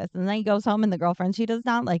like this." And then he goes home and the girlfriend, she does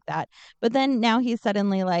not like that. But then now he's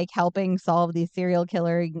suddenly like helping solve these serial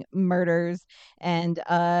killer murders. And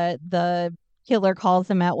the killer calls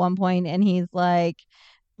him at one point and he's like,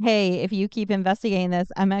 "Hey, if you keep investigating this,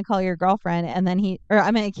 I'm gonna call your girlfriend." And then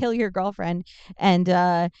I'm gonna kill your girlfriend. And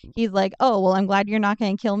he's like, "Oh, well, I'm glad you're not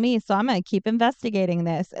gonna kill me, so I'm gonna keep investigating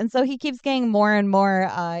this." And so he keeps getting more and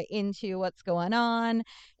more into what's going on.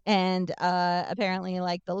 And apparently,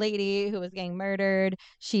 like the lady who was getting murdered,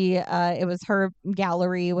 it was her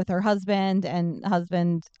gallery with her husband, and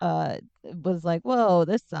husband was like, "Whoa,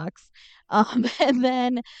 this sucks." And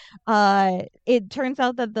then it turns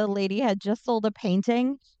out that the lady had just sold a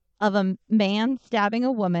painting of a man stabbing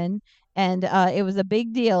a woman, and it was a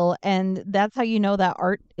big deal. And that's how you know that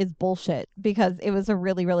art is bullshit because it was a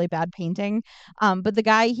really, really bad painting. But the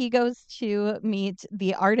guy, he goes to meet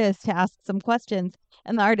the artist to ask some questions.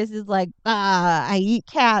 And the artist is like, I eat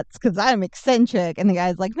cats because I'm eccentric. And the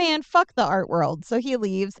guy's like, man, fuck the art world. So he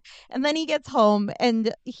leaves. And then he gets home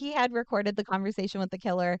and he had recorded the conversation with the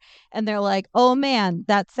killer. And they're like, oh man,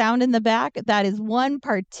 that sound in the back, that is one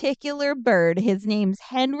particular bird. His name's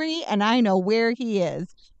Henry, and I know where he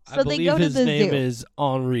is. I So they believe go to his the name zoo. is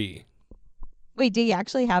Henri. Wait, do you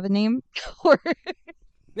actually have a name? Or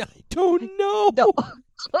I don't know. no?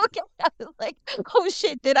 Okay, I was like, oh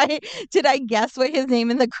shit, did I guess what his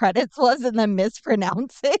name in the credits was and then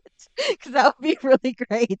mispronounce it? Because that would be really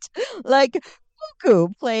great. Like Cuckoo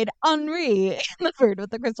played Henri in The Bird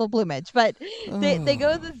with the Crystal Plumage, but they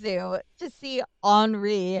go to the zoo to see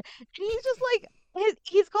Henri, and he's just like.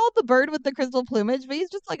 He's called the bird with the crystal plumage, but he's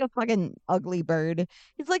just like a fucking ugly bird.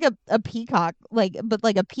 He's like a peacock, but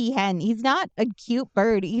like a peahen. He's not a cute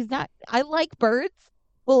bird. He's not. I like birds.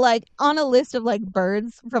 Well, like on a list of like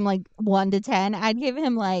birds from like 1 to 10, I'd give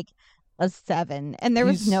him like a 7. And there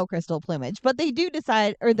was no crystal plumage, but they do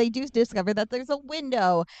discover that there's a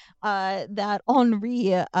window that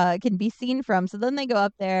Henri can be seen from. So then they go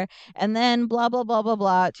up there, and then blah blah blah blah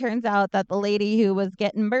blah. It turns out that the lady who was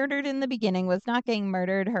getting murdered in the beginning was not getting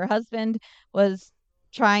murdered. Her husband was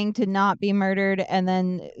trying to not be murdered, and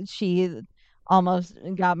then she almost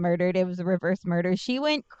got murdered. It was a reverse murder. She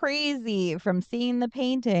went crazy from seeing the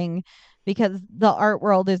painting because the art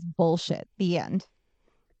world is bullshit. The end.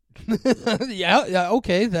 yeah,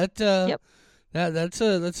 okay. Yep. That's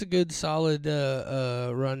a good solid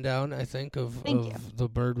rundown, I think, of the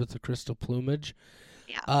bird with the crystal plumage.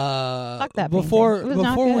 Yeah. Fuck that before painting. It was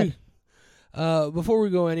not good. before we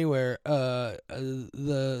go anywhere,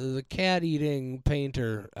 the cat eating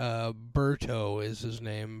painter, Berto is his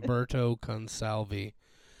name, Berto Consalvi.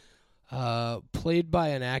 Played by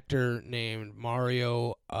an actor named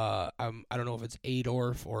Mario. I don't know if it's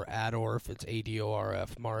Adorf or Adorf. It's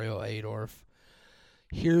Adorf. Mario Adorf.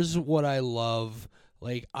 Here's what I love.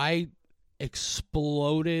 Like, I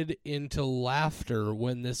exploded into laughter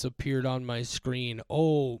when this appeared on my screen.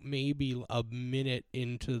 Oh, maybe a minute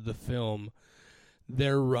into the film,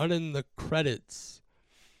 they're running the credits,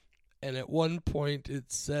 and at one point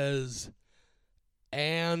it says,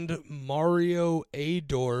 "And Mario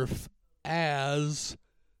Adorf as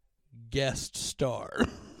guest star."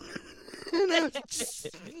 And I was just,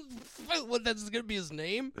 what, that's going to be his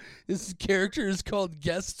name? His character is called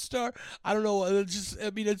guest star? I don't know.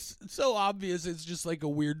 It's so obvious. It's just like a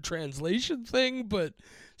weird translation thing, but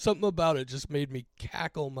something about it just made me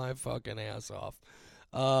cackle my fucking ass off.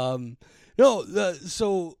 So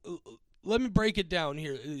let me break it down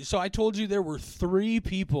here. So I told you there were 3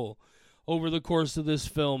 people over the course of this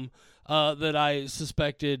film that I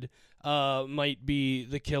suspected might be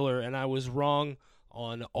the killer, and I was wrong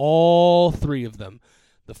on all 3 of them.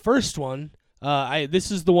 The first one, this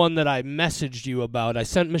is the one that I messaged you about. I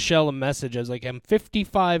sent Michelle a message. I was like, I'm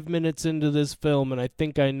 55 minutes into this film, and I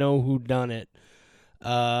think I know who done it.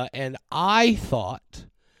 And I thought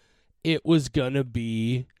it was gonna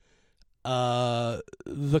be the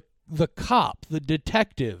cop, the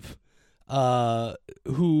detective,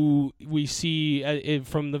 who we see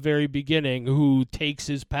from the very beginning, who takes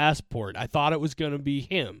his passport. I thought it was gonna be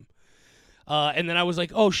him. And then I was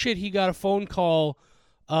like, oh shit, he got a phone call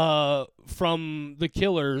from the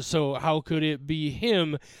killer, so how could it be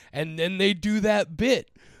him? And then they do that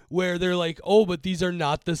bit where they're like, oh, but these are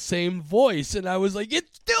not the same voice. And I was like,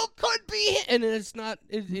 it still could be him. And it's not,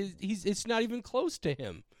 it's not even close to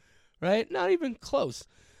him, right? Not even close.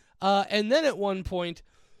 And then at one point,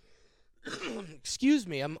 excuse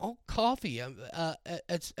me, I'm all coffee.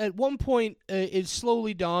 At one point, it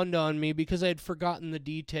slowly dawned on me, because I had forgotten the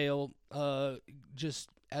detail just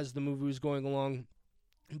as the movie was going along.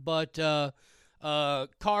 But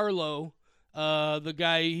Carlo, the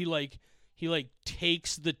guy, he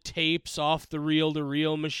takes the tapes off the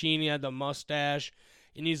reel-to-reel machine. He had the mustache,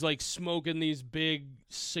 and he's like smoking these big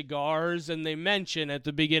cigars. And they mention at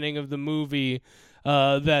the beginning of the movie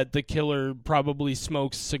that the killer probably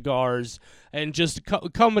smokes cigars, and just a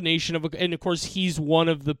combination of, and of course he's one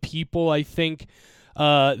of the people, I think,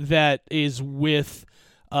 that is with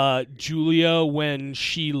Julia when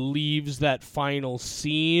she leaves that final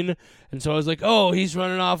scene. And so I was like, oh, he's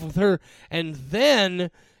running off with her. And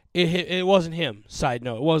then it wasn't him. Side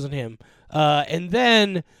note, it wasn't him. And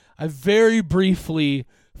then I very briefly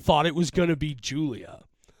thought it was going to be Julia.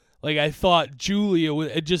 Like, I thought Julia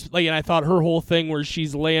was just like, and I thought her whole thing where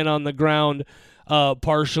she's laying on the ground,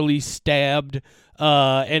 partially stabbed,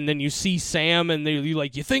 and then you see Sam, and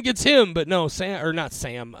you think it's him, but no, Sam, or not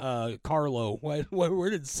Sam, Carlo. Where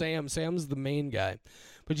did Sam's the main guy.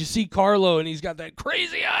 But you see Carlo, and he's got that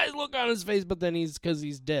crazy eyes look on his face, but then because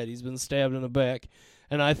he's dead. He's been stabbed in the back.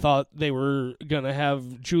 And I thought they were going to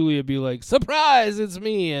have Julia be like, surprise, it's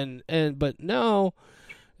me. But no,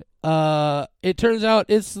 it turns out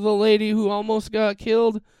it's the lady who almost got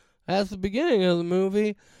killed at the beginning of the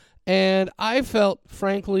movie. And I felt,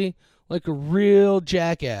 frankly, like a real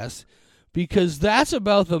jackass, because that's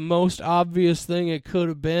about the most obvious thing it could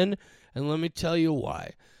have been. And let me tell you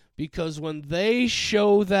why. Because when they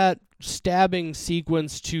show that stabbing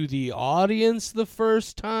sequence to the audience the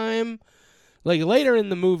first time, like later in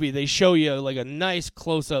the movie, they show you like a nice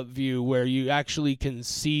close-up view where you actually can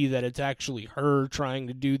see that it's actually her trying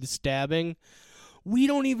to do the stabbing. We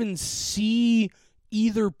don't even see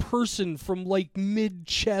either person from like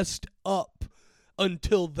mid-chest up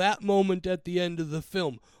until that moment at the end of the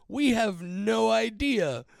film. We have no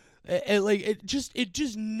idea. It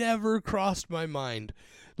just never crossed my mind.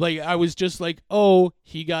 Like, I was just like, oh,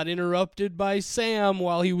 he got interrupted by Sam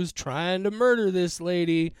while he was trying to murder this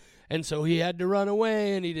lady. And so he had to run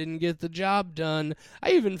away, and he didn't get the job done.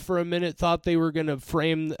 I even for a minute thought they were going to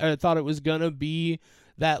thought it was going to be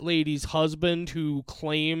that lady's husband who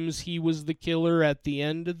claims he was the killer at the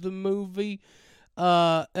end of the movie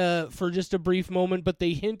for just a brief moment. But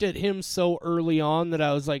they hint at him so early on that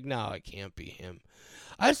I was like, no, it can't be him.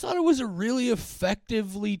 I just thought it was a really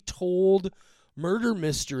effectively told murder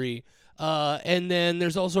mystery. And then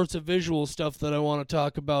there's all sorts of visual stuff that I want to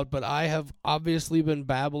talk about, but I have obviously been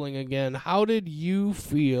babbling again. How did you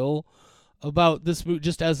feel about this movie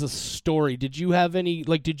just as a story? Did you have any,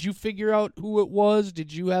 did you figure out who it was?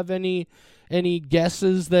 Did you have any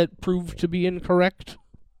guesses that proved to be incorrect?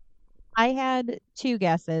 I had 2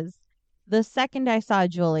 guesses. The second I saw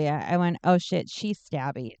Julia, I went, oh shit, she's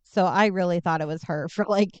stabby. So I really thought it was her for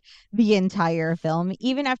the entire film.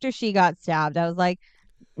 Even after she got stabbed, I was like,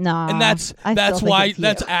 nah. And that's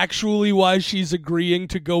actually why she's agreeing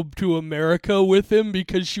to go to America with him,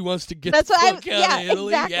 because she wants to get the fuck out of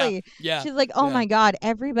Italy. Exactly. Yeah. She's like, oh my God,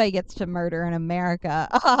 everybody gets to murder in America.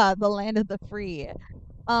 The land of the free.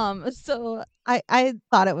 So I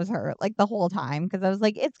thought it was her the whole time, because I was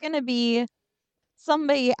like, it's gonna be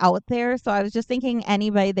somebody out there. So I was just thinking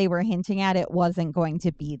anybody they were hinting at, it wasn't going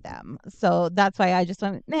to be them. So that's why I just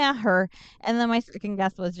went, nah, her. And then my second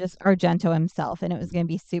guess was just Argento himself, and it was going to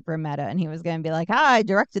be super meta, and he was going to be like, I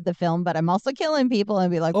directed the film, but I'm also killing people,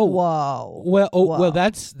 and be like, whoa. Well,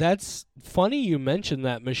 that's funny you mentioned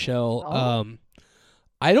that, Michelle.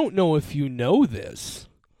 I don't know if you know this.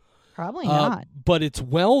 Probably not. But it's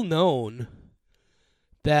well known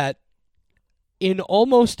that in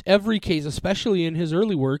almost every case, especially in his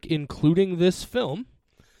early work, including this film,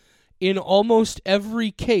 in almost every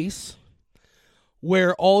case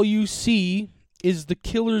where all you see is the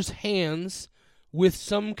killer's hands with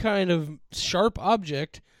some kind of sharp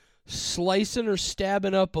object slicing or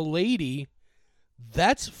stabbing up a lady,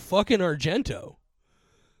 that's fucking Argento.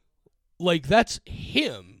 That's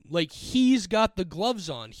him. He's got the gloves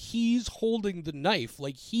on. He's holding the knife.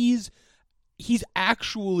 He's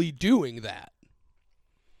actually doing that.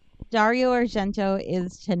 Dario Argento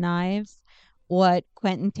is to knives what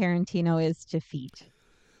Quentin Tarantino is to feet.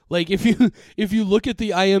 If you look at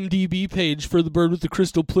the IMDb page for The Bird with the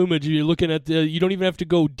Crystal Plumage, you're looking at you don't even have to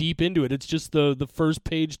go deep into it. It's just the first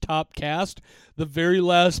page top cast. The very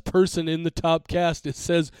last person in the top cast, it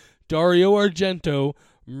says Dario Argento,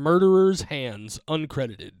 Murderer's Hands,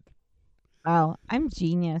 uncredited. Wow, I'm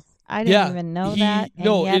genius. I didn't even know that,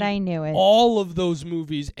 and yet I knew it. All of those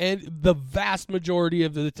movies, and the vast majority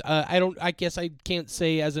of the, I guess I can't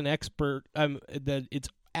say as an expert that it's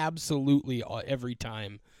absolutely every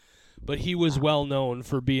time, but he was well known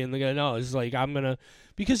for being the guy. No, it's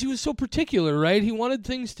because he was so particular, right? He wanted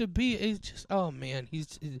things to be. It's just, oh man,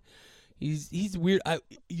 he's weird. I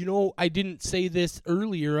didn't say this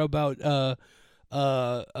earlier about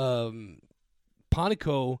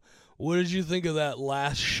Panico. What did you think of that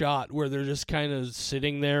last shot where they're just kind of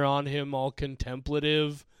sitting there on him all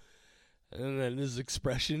contemplative, and then his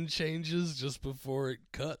expression changes just before it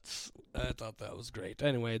cuts? I thought that was great.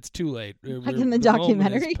 Anyway, it's too late. In the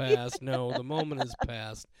documentary. Moment has passed. No, the moment has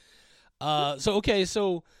passed. So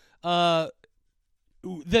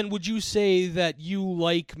then would you say that you,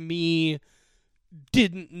 like me,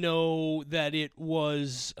 didn't know that it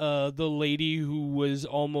was the lady who was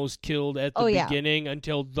almost killed at the beginning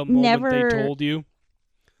until the moment they told you?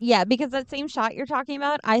 Yeah, because that same shot you're talking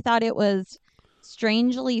about, I thought it was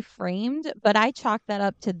strangely framed, but I chalked that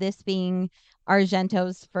up to this being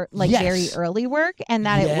Argento's very early work, and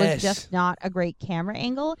that it was just not a great camera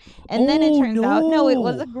angle. And then it turns out, no, it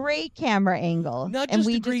was a great camera angle. And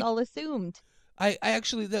we just all assumed. I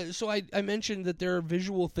actually, I mentioned that there are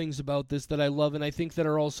visual things about this that I love, and I think that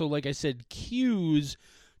are also, like I said, cues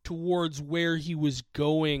towards where he was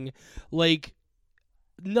going. Like,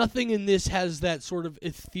 nothing in this has that sort of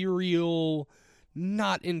ethereal,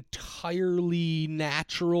 not entirely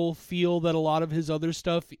natural feel that a lot of his other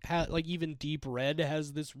stuff like even Deep Red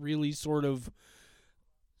has this really sort of,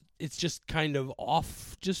 it's just kind of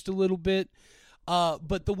off just a little bit.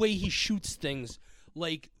 But the way he shoots things,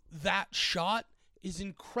 like that shot is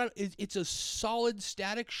incredible. It's a solid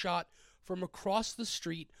static shot from across the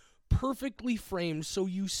street, perfectly framed, so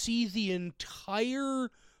you see the entire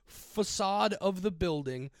facade of the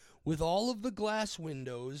building with all of the glass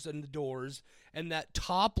windows and the doors, and that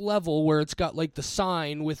top level where it's got like the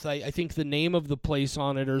sign with I think the name of the place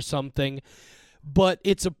on it or something. But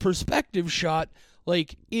it's a perspective shot.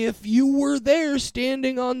 Like, if you were there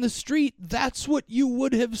standing on the street, that's what you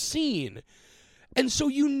would have seen. And so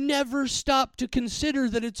you never stop to consider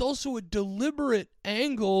that it's also a deliberate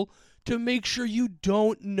angle to make sure you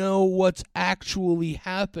don't know what's actually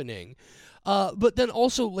happening. But then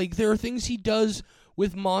also, like, there are things he does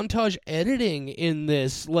with montage editing in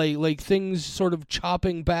this, like things sort of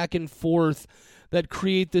chopping back and forth that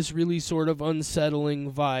create this really sort of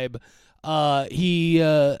unsettling vibe.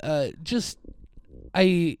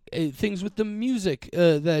 Things with the music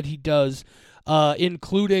that he does,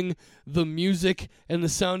 including the music and the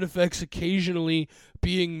sound effects occasionally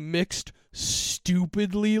being mixed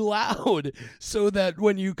stupidly loud, so that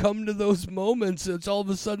when you come to those moments, it's all of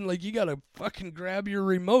a sudden like you gotta fucking grab your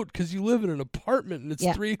remote because you live in an apartment and it's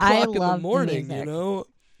 3 o'clock in the morning, you know?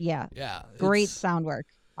 Yeah. Great sound work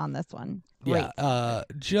on this one. Great. Yeah.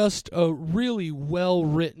 Just a really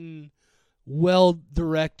well-written,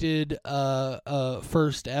 well-directed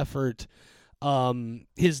first effort.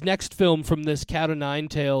 His next film from this, Cat o' Nine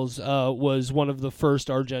Tails, was one of the first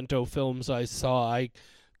Argento films I saw. I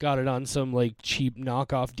got it on some like cheap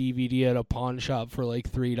knockoff DVD at a pawn shop for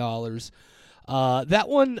like $3. That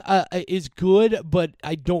one is good, but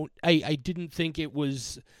I didn't think it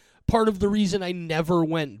was part of the reason I never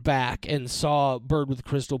went back and saw Bird with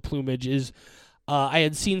Crystal Plumage is I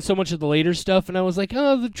had seen so much of the later stuff, and I was like,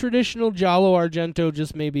 oh, the traditional Giallo Argento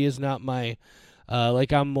just maybe is not my,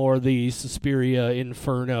 like I'm more the Suspiria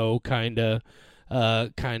Inferno kind of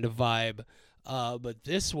vibe. But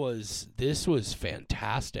this was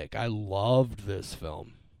fantastic. I loved this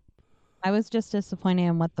film. I was just disappointed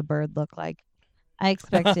in what the bird looked like. I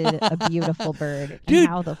expected a beautiful bird. Dude, and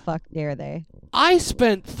how the fuck dare they? I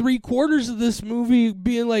spent 3/4 of this movie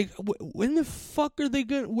being like, when the fuck are they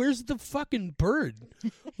going? Where's the fucking bird?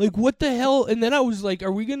 Like, what the hell? And then I was like,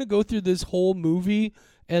 are we going to go through this whole movie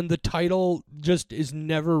and the title just is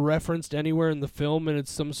never referenced anywhere in the film, and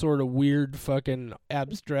it's some sort of weird fucking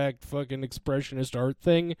abstract fucking expressionist art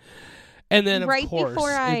thing? And then, right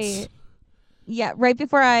before I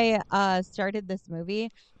started this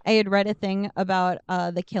movie, I had read a thing about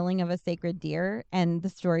the killing of a sacred deer and the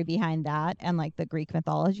story behind that and like the Greek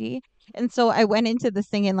mythology. And so I went into this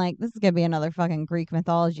thinking like, this is going to be another fucking Greek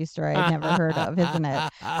mythology story I've never heard of, isn't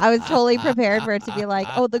it? I was totally prepared for it to be like,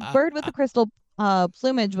 oh, the bird with the crystal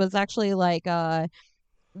plumage was actually like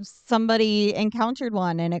somebody encountered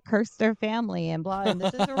one and it cursed their family and blah, and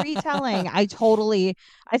this is a retelling. I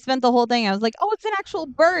spent the whole thing, I was like, oh, it's an actual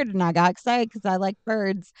bird, and I got excited because I like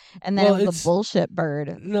birds, and then it was a bullshit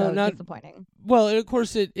bird. No, so not disappointing. Well, of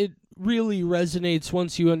course it really resonates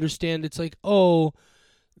once you understand. It's like, oh,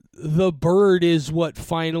 the bird is what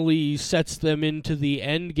finally sets them into the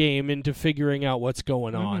end game, into figuring out what's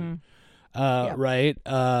going on. Yep. Right?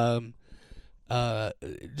 I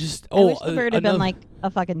wish the bird had been like a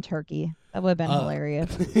fucking turkey. That would have been hilarious.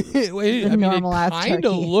 Wait, it kind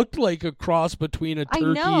of looked like a cross between a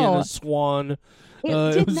turkey and a swan.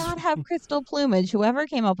 It did not have crystal plumage. Whoever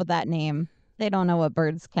came up with that name, they don't know what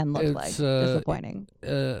birds can look like. Disappointing.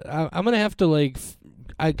 I'm gonna have to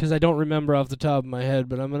because I don't remember off the top of my head,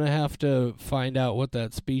 but I'm going to have to find out what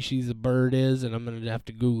that species of bird is, and I'm going to have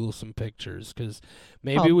to Google some pictures, because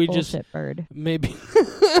maybe we just... bird. Maybe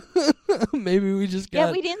we just got...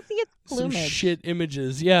 Yeah, we didn't see its plumage. Some shit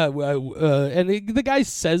images. Yeah, and the guy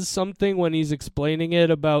says something when he's explaining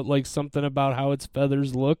it about, like, something about how its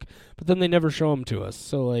feathers look, but then they never show them to us,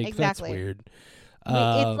 so, like, exactly. That's weird.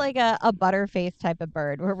 It's like a butterface type of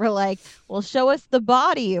bird where we're like, well, show us the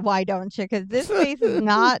body, why don't you? Because this face is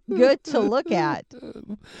not good to look at.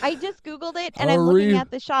 I just Googled it, and I'm looking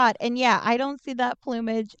at the shot, and yeah, I don't see that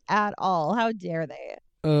plumage at all. How dare they?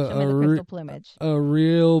 Show me the crystal plumage. A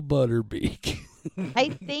real butterbeak. I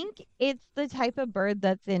think it's the type of bird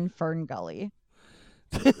that's in Fern Gully.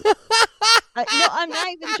 No, I'm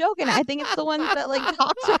not even joking. I think it's the ones that, like,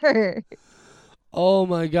 talk to her. Oh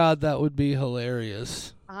my God, that would be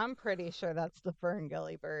hilarious. I'm pretty sure that's the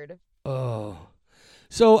Ferngully bird. Oh.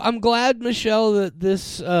 So I'm glad, Michelle, that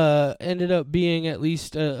this ended up being at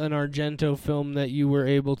least an Argento film that you were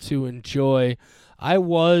able to enjoy. I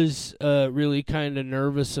was really kind of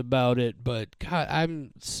nervous about it, but God,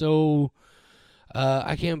 I'm so...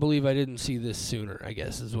 I can't believe I didn't see this sooner, I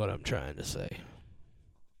guess is what I'm trying to say.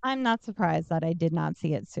 I'm not surprised that I did not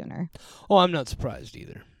see it sooner. Oh, I'm not surprised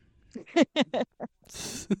either.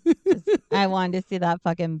 I wanted to see that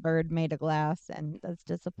fucking bird made of glass, and that's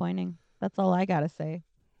disappointing. That's all I gotta say.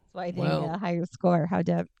 That's why I didn't get a higher score. How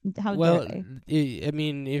dare I? I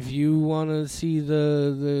mean, if you want to see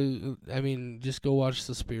just go watch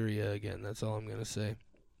Suspiria again. That's all I'm gonna say.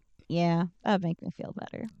 Yeah, that'd make me feel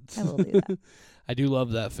better. I will do that. I do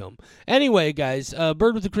love that film. Anyway, guys,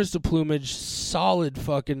 Bird with the Crystal Plumage, solid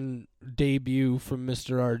fucking debut from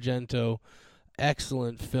Mr. Argento.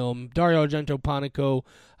 Excellent film. Dario Argento, Panico.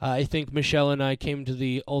 I think Michelle and I came to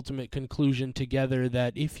the ultimate conclusion together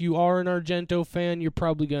that if you are an Argento fan, you're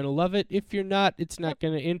probably going to love it. If you're not, it's not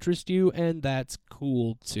going to interest you, and that's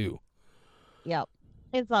cool, too. Yep.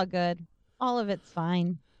 It's all good. All of it's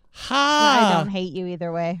fine. Ha! I don't hate you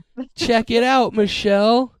either way. Check it out,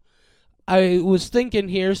 Michelle. I was thinking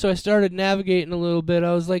here, so I started navigating a little bit.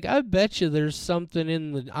 I was like, I bet you there's something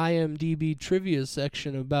in the IMDb trivia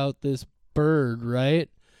section about this bird, right?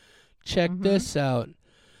 Check this out.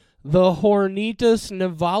 The Hornitus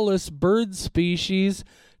nivalis bird species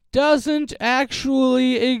doesn't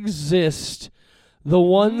actually exist. The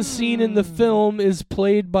one seen in the film is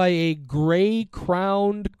played by a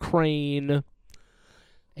gray-crowned crane.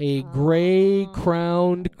 A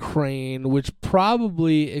gray-crowned crane, which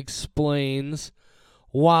probably explains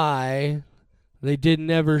why they didn't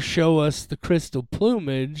ever show us the crystal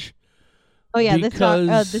plumage. Oh yeah,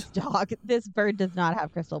 this bird does not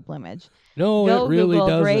have crystal plumage. No, it really Google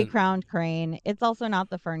doesn't. Gray-crowned crane. It's also not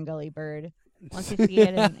the Ferngully bird. Once you see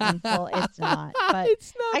it in full, it's not. But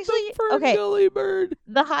it's not actually, the Ferngully bird.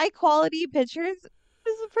 The high-quality pictures,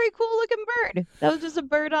 this is a pretty cool-looking bird. That was just a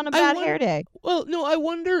bird on a bad hair day. Well, no, I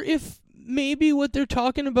wonder if maybe what they're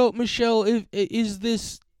talking about, Michelle, is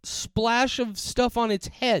this splash of stuff on its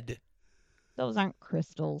head. Those aren't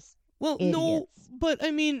crystals. Well, idiots. No, but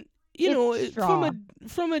I mean...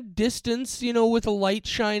 from a distance, with a light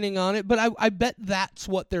shining on it. But I bet that's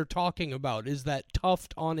what they're talking about, is that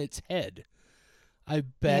tuft on its head. I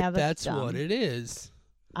bet that's what it is.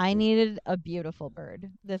 I needed a beautiful bird.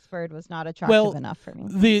 This bird was not attractive enough for me.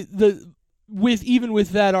 Even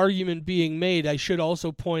with that argument being made, I should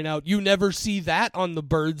also point out you never see that on the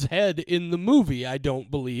bird's head in the movie, I don't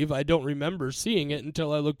believe. I don't remember seeing it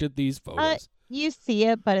until I looked at these photos. You see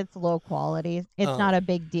it, but it's low quality. It's not a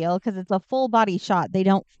big deal because it's a full body shot. They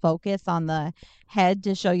don't focus on the head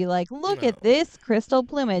to show you, look at this crystal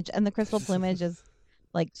plumage. And the crystal plumage is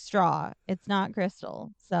like straw. It's not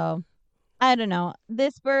crystal. So, I don't know.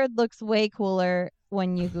 This bird looks way cooler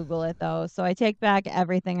when you Google it, though. So I take back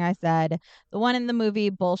everything I said. The one in the movie,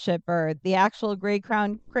 bullshit bird. The actual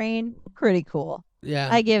gray-crowned crane, pretty cool. Yeah.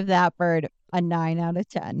 I give that bird a 9 out of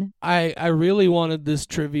 10. I really wanted this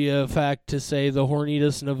trivia fact to say the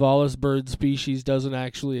Hornitus nivalis bird species doesn't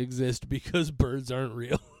actually exist because birds aren't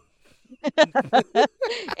real.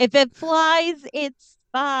 If it flies, it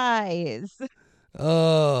spies.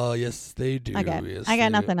 Oh, yes, they do. Okay. Yes, I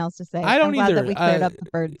got nothing else to say. I don't I'm glad either. that we cleared up the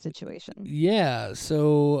bird situation. Yeah,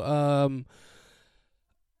 so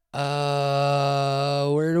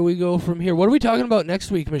where do we go from here? What are we talking about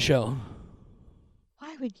next week, Michelle?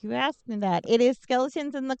 Why would you ask me that? It is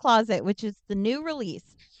Skeletons in the Closet, which is the new release.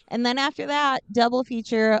 And then after that, double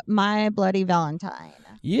feature My Bloody Valentine.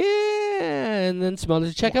 Yeah, and then some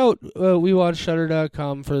others. Check out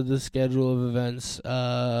WeWatchShudder.com for the schedule of events.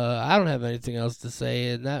 I don't have anything else to say,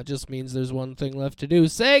 and that just means there's one thing left to do.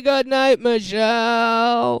 Say goodnight,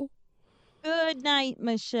 Michelle! Good night,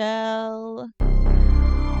 Michelle.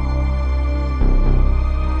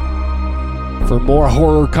 For more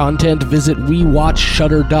horror content, visit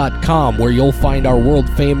WeWatchShudder.com, where you'll find our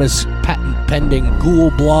world-famous, patent-pending Ghoul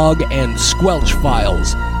blog and Squelch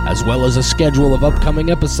files, as well as a schedule of upcoming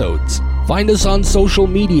episodes. Find us on social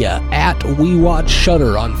media at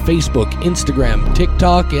WeWatchShudder on Facebook, Instagram,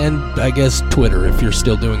 TikTok, and I guess Twitter, if you're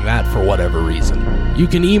still doing that for whatever reason. You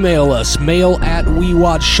can email us.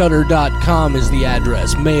 mail@WeWatchShudder.com is the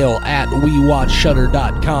address.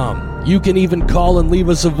 mail@WeWatchShudder.com. You can even call and leave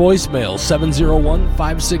us a voicemail,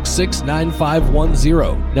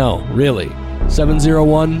 701-566-9510. No, really.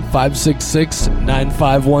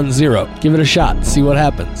 701-566-9510. Give it a shot. See what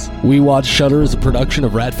happens. We Watch Shudder is a production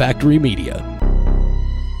of Rat Factory Media.